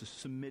is supposed to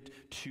submit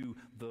to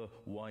the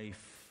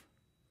wife.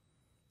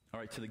 All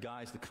right, to the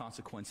guys, the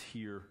consequence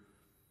here.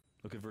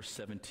 Look at verse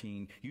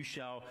 17.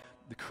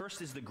 The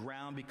cursed is the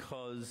ground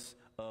because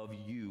of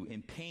you.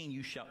 In pain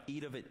you shall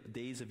eat of it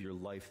days of your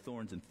life.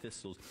 Thorns and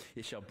thistles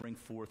it shall bring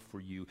forth for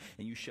you,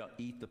 and you shall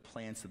eat the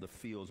plants of the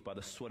fields. By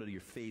the sweat of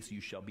your face you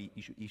shall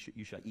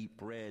eat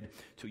bread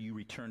till you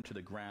return to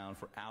the ground.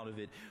 For out of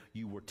it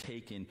you were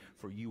taken,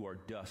 for you are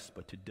dust,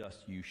 but to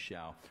dust you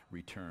shall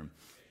return.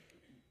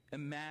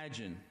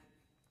 Imagine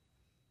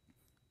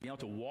being able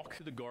to walk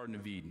through the Garden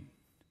of Eden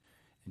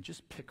and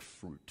just pick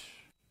fruit.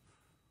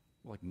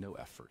 Like no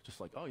effort. Just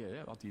like, oh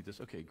yeah, I'll eat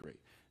this. Okay, great.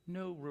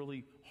 No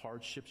really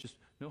hardships, just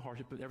no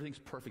hardship, but everything's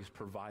perfect. It's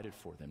provided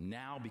for them.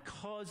 Now,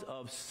 because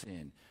of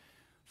sin,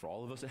 for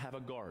all of us that have a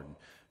garden,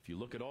 if you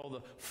look at all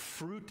the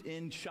fruit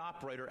in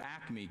ShopRite or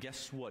Acme,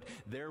 guess what?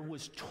 There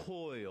was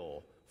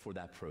toil for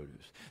that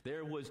produce.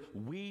 There was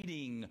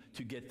weeding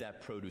to get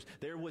that produce.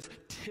 There was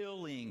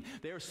tilling.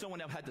 There was someone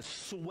that had to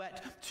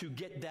sweat to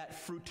get that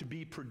fruit to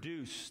be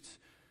produced.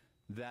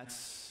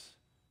 That's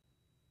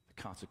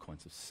the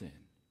consequence of sin.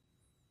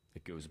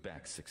 It goes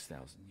back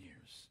 6,000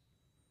 years.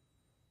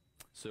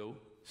 So,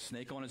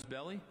 snake on his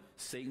belly,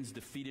 Satan's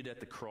defeated at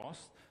the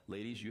cross.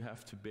 Ladies, you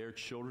have to bear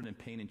children in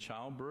pain in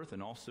childbirth,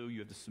 and also you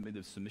have to submit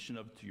the submission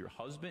to your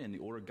husband in the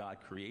order God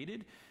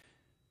created.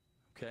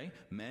 Okay?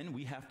 Men,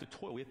 we have to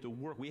toil. We have to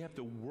work. We have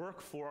to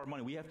work for our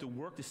money. We have to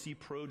work to see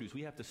produce.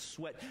 We have to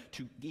sweat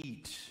to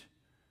eat.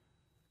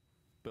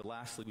 But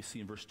lastly, we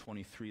see in verse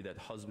 23 that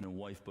husband and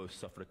wife both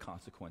suffered a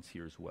consequence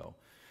here as well.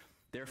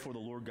 Therefore, the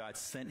Lord God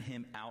sent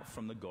him out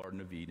from the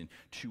Garden of Eden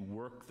to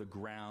work the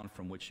ground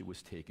from which it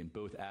was taken.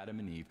 Both Adam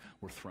and Eve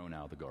were thrown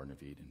out of the Garden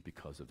of Eden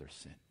because of their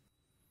sin.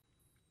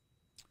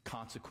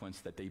 Consequence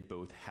that they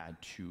both had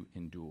to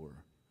endure.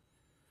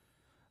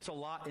 There's a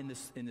lot in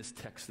this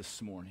text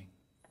this morning.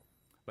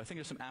 But I think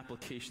there's some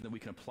application that we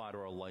can apply to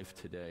our life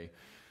today.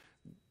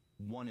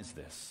 One is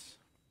this.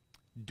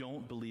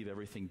 Don't believe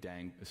everything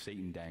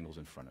Satan dangles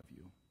in front of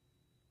you.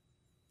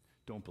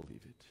 Don't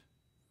believe it.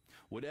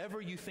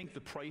 Whatever you think the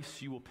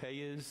price you will pay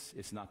is,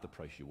 it's not the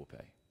price you will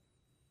pay.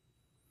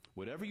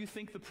 Whatever you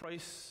think the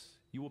price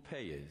you will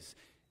pay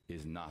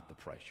is not the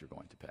price you're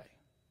going to pay.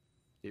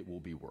 It will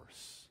be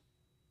worse.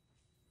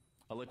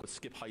 I like what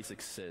Skip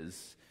Heitzig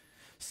says.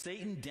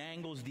 Satan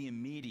dangles the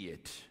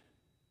immediate,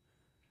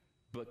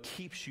 but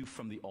keeps you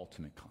from the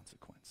ultimate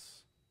consequence.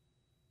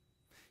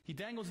 He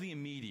dangles the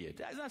immediate.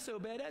 That's not so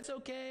bad. That's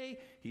okay.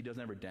 He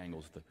doesn't ever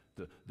dangles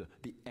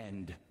the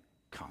end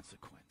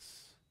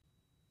consequence.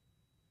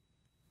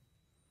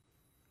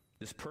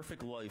 This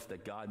perfect life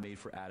that God made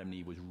for Adam and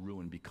Eve was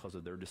ruined because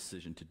of their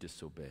decision to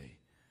disobey.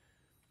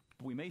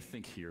 But we may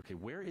think here, okay,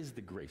 where is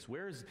the grace?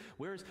 Where is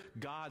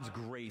God's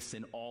grace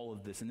in all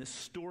of this, in this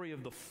story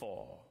of the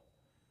fall?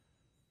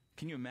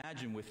 Can you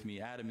imagine with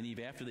me Adam and Eve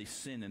after they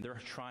sin and they're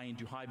trying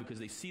to hide because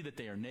they see that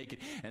they are naked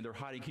and they're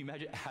hiding? Can you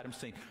imagine Adam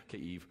saying, okay,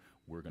 Eve,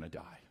 we're going to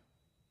die?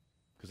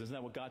 Because isn't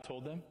that what God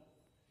told them?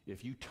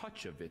 If you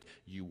touch of it,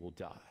 you will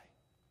die.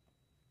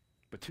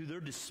 But to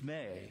their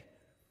dismay,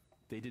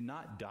 they did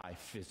not die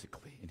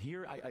physically. And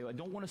here, I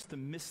don't want us to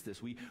miss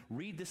this. We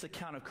read this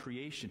account of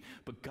creation,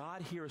 but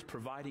God here is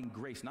providing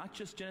grace. Not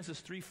just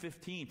Genesis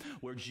 3:15,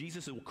 where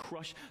Jesus will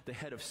crush the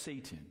head of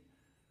Satan.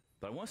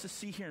 But I want us to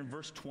see here in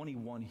verse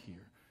 21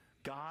 here.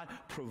 God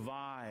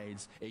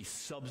provides a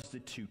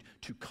substitute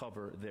to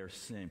cover their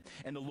sin.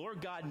 And the Lord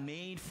God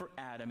made for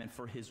Adam and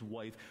for his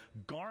wife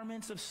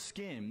garments of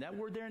skin. That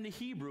word there in the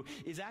Hebrew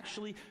is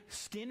actually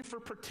skin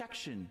for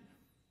protection.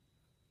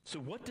 So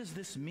what does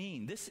this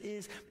mean? This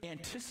is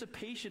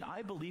anticipation,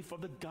 I believe, for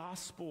the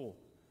gospel.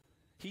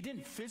 He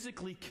didn't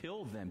physically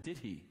kill them, did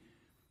he?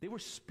 They were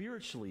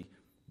spiritually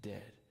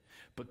dead.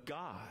 But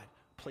God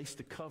placed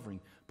a covering,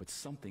 but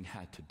something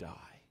had to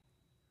die.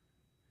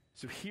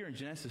 So here in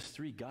Genesis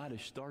 3, God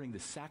is starting the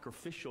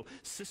sacrificial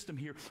system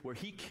here where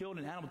he killed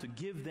an animal to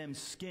give them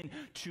skin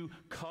to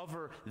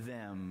cover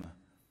them.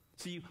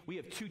 See, we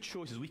have two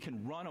choices. We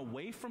can run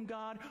away from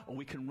God or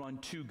we can run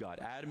to God.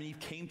 Adam and Eve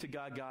came to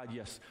God. God,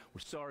 yes, we're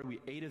sorry. We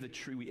ate of the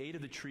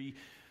tree.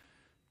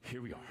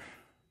 Here we are.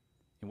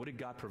 And what did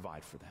God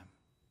provide for them?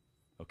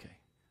 Okay,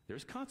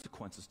 there's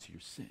consequences to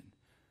your sin,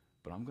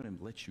 but I'm going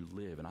to let you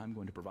live and I'm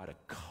going to provide a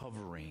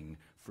covering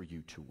for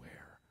you to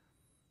wear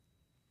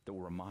that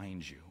will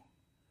remind you.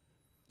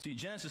 See,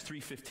 Genesis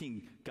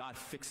 3:15, God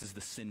fixes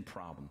the sin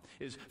problem.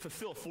 It is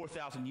fulfilled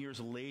 4,000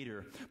 years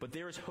later, but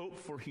there is hope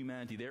for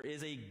humanity. There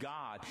is a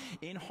God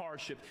in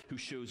hardship who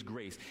shows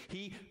grace.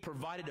 He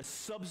provided a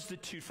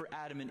substitute for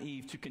Adam and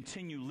Eve to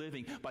continue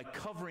living by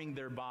covering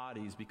their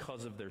bodies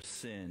because of their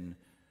sin.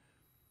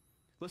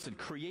 Listen,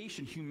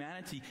 creation,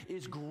 humanity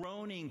is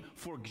groaning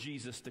for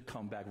Jesus to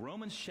come back.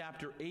 Romans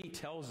chapter 8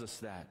 tells us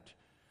that.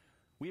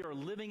 We are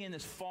living in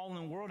this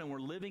fallen world, and we're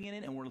living in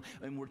it,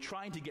 and we're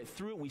trying to get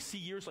through it. We see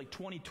years like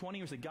 2020,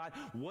 we say, God,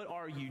 what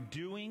are you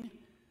doing?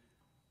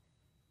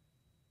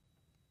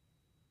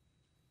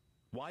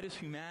 Why does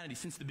humanity,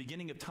 since the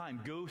beginning of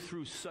time, go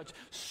through such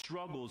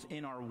struggles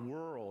in our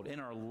world, in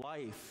our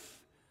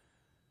life?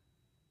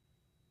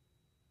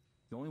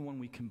 The only one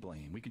we can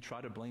blame. We can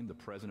try to blame the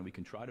president. We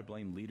can try to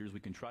blame leaders. We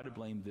can try to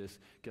blame this.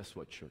 Guess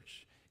what,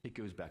 church? It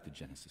goes back to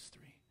Genesis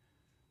 3.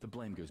 The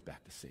blame goes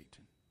back to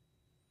Satan,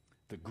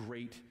 the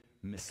great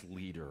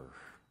misleader,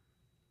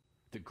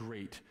 the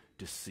great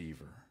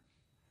deceiver.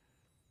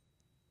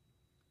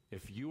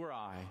 If you or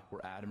I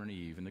were Adam and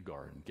Eve in the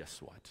garden, guess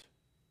what?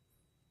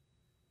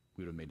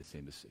 We would have made the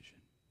same decision,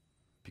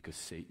 because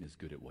Satan is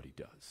good at what he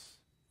does.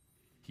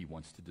 He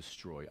wants to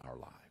destroy our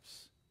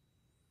lives.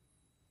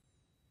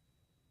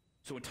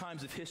 So in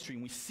times of history,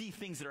 when we see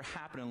things that are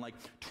happening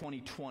like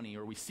 2020,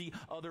 or we see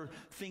other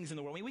things in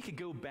the world, I mean, we could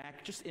go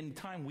back just in the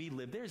time we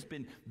live. There's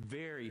been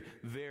very,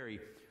 very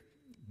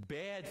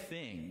bad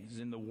things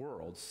in the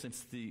world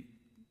since the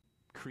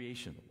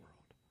creation of the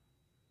world.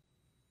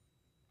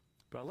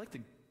 But I'd like to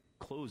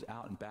close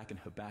out and back in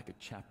Habakkuk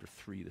chapter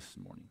 3 this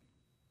morning.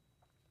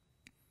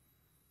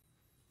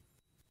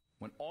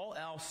 When all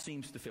else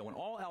seems to fail, when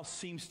all else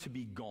seems to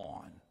be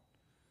gone,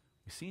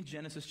 we see in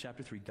Genesis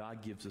chapter 3,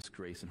 God gives us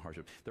grace and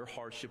hardship. Their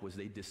hardship was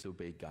they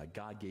disobeyed God.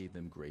 God gave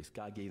them grace.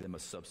 God gave them a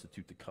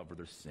substitute to cover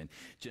their sin.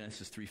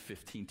 Genesis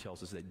 3:15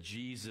 tells us that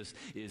Jesus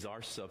is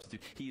our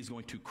substitute. He is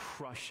going to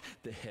crush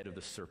the head of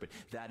the serpent.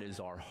 That is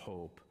our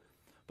hope.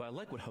 But I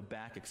like what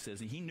Habakkuk says.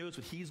 And he knows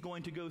what he's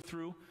going to go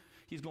through.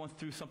 He's going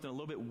through something a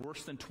little bit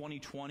worse than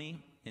 2020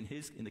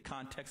 in the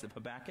context of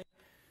Habakkuk.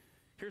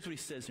 Here's what he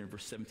says here in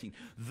verse 17.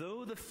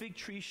 Though the fig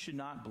tree should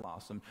not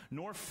blossom,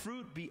 nor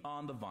fruit be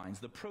on the vines,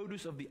 the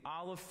produce of the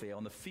olive fail,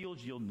 and the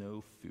fields yield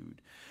no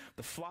food.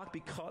 The flock be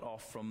cut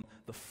off from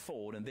the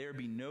fold, and there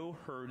be no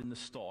herd in the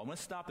stall. I'm going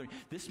to stop there.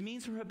 This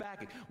means for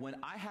Habakkuk, when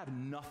I have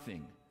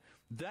nothing,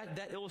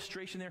 that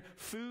illustration there,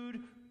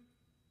 food,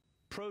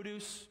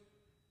 produce,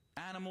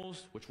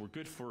 animals, which were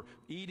good for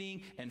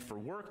eating and for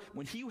work,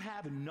 when you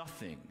have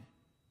nothing,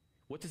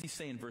 what does he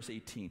say in verse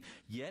 18?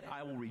 Yet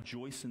I will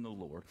rejoice in the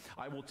Lord.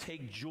 I will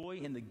take joy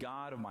in the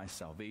God of my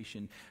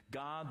salvation.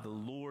 God, the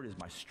Lord, is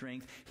my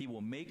strength. He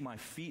will make my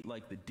feet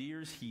like the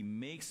deer's. He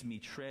makes me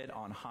tread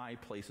on high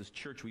places.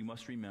 Church, we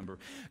must remember,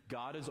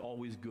 God is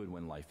always good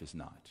when life is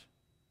not.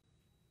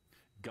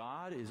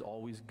 God is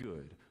always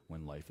good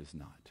when life is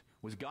not.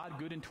 Was God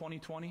good in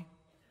 2020?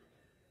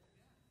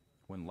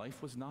 When life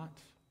was not?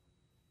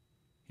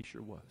 He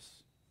sure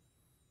was.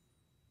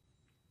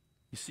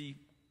 You see,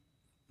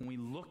 when we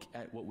look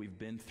at what we've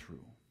been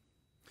through,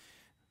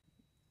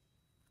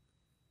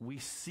 we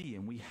see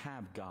and we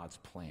have God's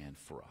plan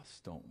for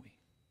us, don't we?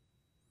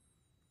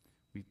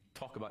 We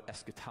talk about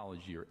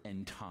eschatology or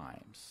end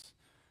times.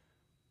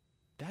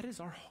 That is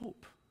our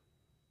hope.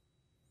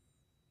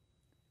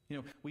 You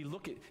know, we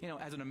look at,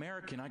 as an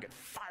American, I get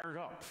fired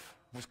up.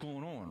 What's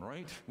going on,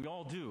 right? We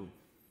all do.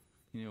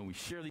 We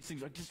share these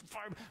things. I just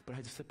fire, but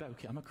I just sit back.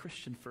 Okay, I'm a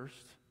Christian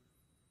first.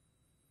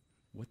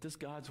 What does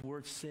God's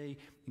word say?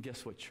 And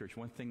guess what, church?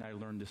 One thing I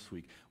learned this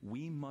week.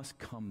 We must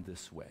come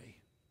this way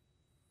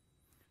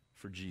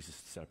for Jesus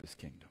to set up his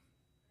kingdom.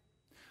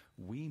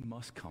 We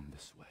must come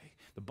this way.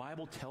 The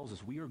Bible tells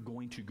us we are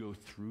going to go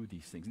through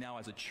these things. Now,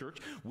 as a church,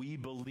 we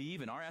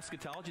believe in our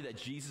eschatology that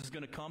Jesus is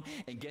going to come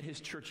and get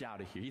his church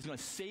out of here. He's going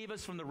to save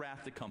us from the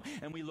wrath to come.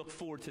 And we look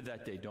forward to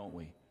that day, don't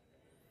we?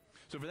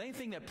 So if there's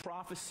anything that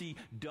prophecy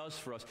does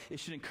for us, it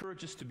should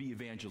encourage us to be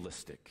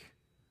evangelistic.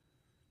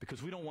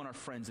 Because we don't want our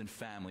friends and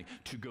family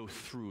to go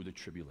through the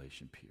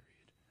tribulation period.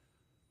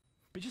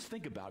 But just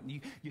think about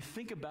it. You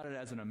think about it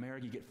as an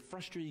American, you get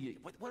frustrated, you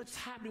get, what's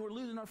happening? We're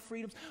losing our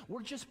freedoms.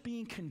 We're just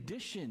being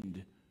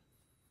conditioned.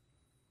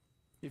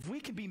 If we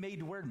can be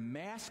made to wear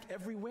masks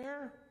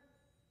everywhere,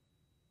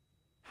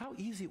 how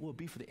easy it will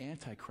be for the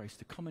Antichrist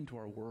to come into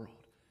our world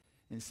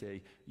and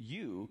say,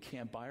 you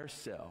can't buy or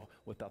sell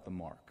without the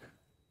mark.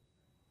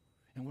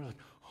 And we're like,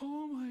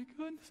 oh my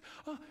goodness,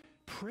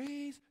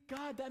 praise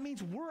God. That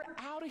means we're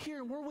out of here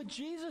and we're with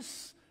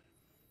Jesus.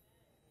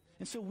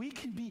 And so we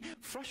can be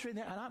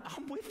frustrated. And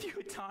I'm with you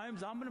at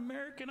times. I'm an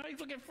American. I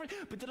look at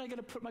but then I got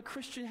to put my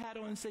Christian hat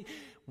on and say,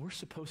 we're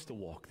supposed to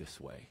walk this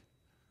way.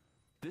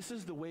 This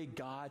is the way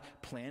God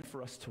planned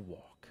for us to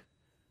walk.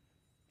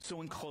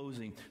 So in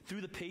closing,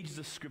 through the pages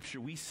of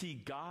Scripture, we see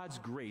God's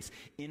grace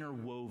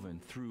interwoven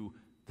through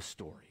the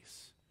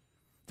stories.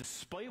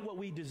 Despite what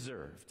we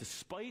deserve,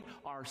 despite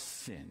our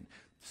sin,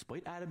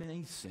 despite Adam and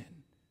Eve's sin,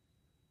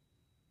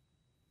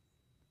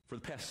 for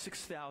the past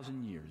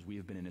 6,000 years, we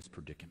have been in this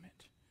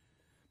predicament.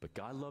 But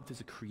God loved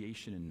his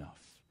creation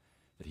enough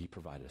that he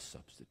provided a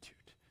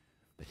substitute,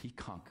 that he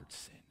conquered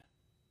sin.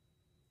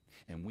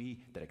 And we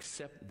that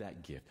accept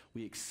that gift,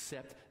 we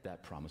accept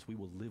that promise, we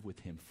will live with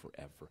him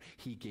forever.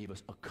 He gave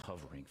us a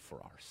covering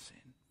for our sin.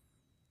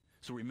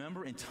 So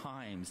remember, in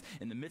times,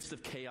 in the midst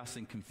of chaos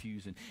and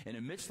confusion, and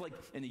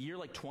in a year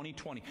like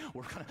 2020,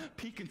 we're kind of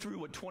peeking through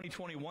what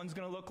 2021 is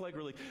going to look like.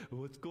 We're like,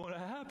 what's going to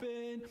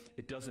happen?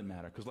 It doesn't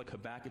matter, because like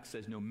Habakkuk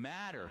says, no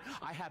matter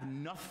I have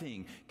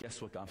nothing,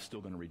 guess what? I'm still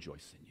going to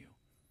rejoice in you.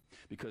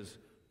 Because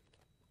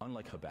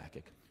unlike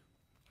Habakkuk,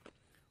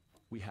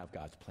 we have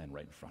God's plan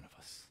right in front of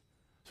us.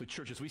 So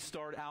church, as we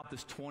start out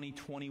this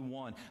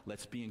 2021,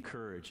 let's be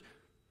encouraged.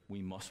 We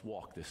must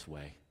walk this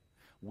way.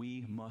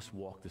 We must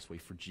walk this way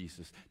for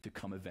Jesus to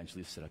come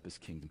eventually to set up his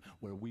kingdom,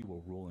 where we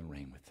will rule and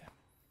reign with him.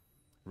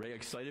 Ray,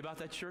 excited about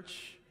that,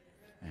 church?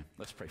 Man,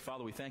 let's pray.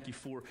 Father, we thank you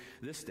for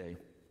this day.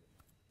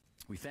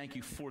 We thank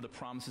you for the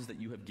promises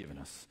that you have given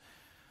us.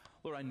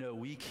 Lord, I know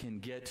we can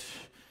get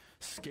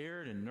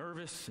scared and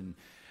nervous and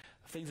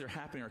things that are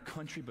happening in our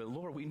country, but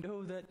Lord, we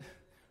know that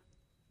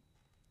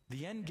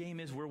the end game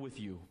is we're with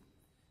you,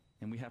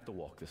 and we have to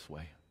walk this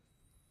way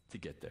to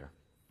get there.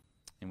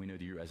 And we know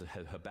that you're, as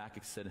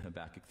Habakkuk said in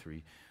Habakkuk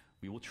 3,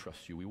 we will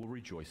trust you. We will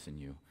rejoice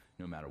in you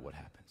no matter what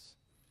happens.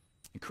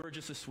 Encourage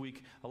us this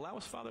week. Allow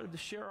us, Father, to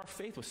share our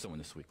faith with someone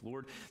this week.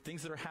 Lord,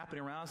 things that are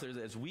happening around us,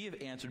 as we have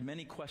answered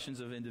many questions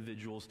of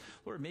individuals,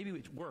 Lord, maybe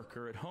at work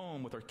or at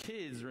home with our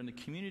kids or in the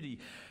community,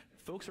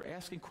 folks are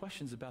asking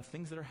questions about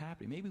things that are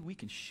happening. Maybe we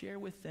can share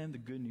with them the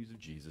good news of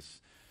Jesus.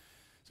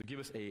 So give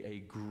us a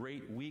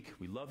great week.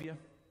 We love you,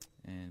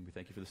 and we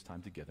thank you for this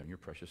time together. In your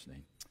precious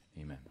name,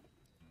 amen.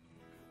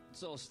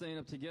 Let's all stand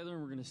up together,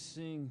 and we're going to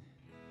sing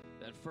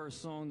that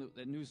first song,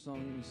 that new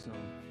song that we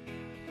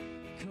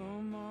sung.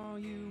 Come all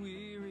you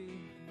weary,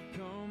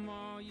 come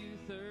all you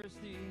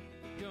thirsty,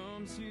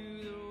 come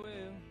to the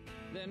well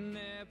that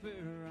never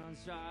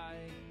runs dry.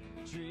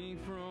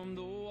 Drink from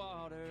the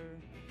water,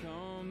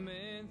 come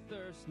and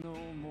thirst no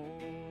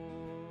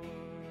more.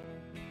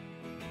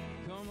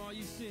 Come all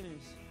you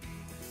sinners,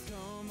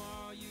 come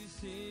all you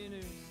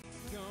sinners,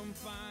 come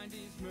find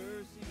his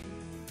mercy,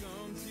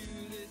 come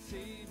to the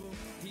table,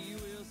 he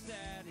will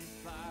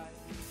satisfy.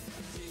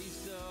 A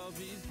taste of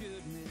his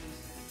goodness,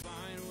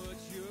 find what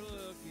you're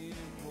looking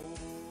for.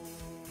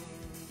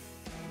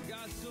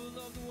 God so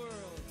loved the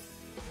world,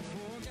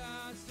 for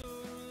God so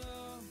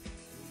loved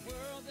the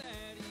world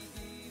that he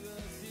gave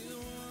us his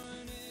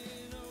one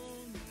and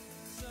only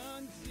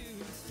Son to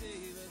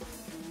save us.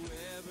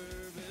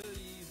 Whoever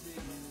believes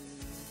in him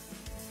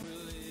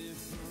will live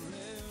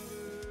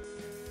forever.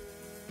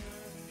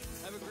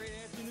 Have a great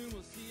afternoon.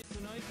 We'll see you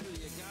tonight for the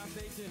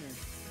agape dinner.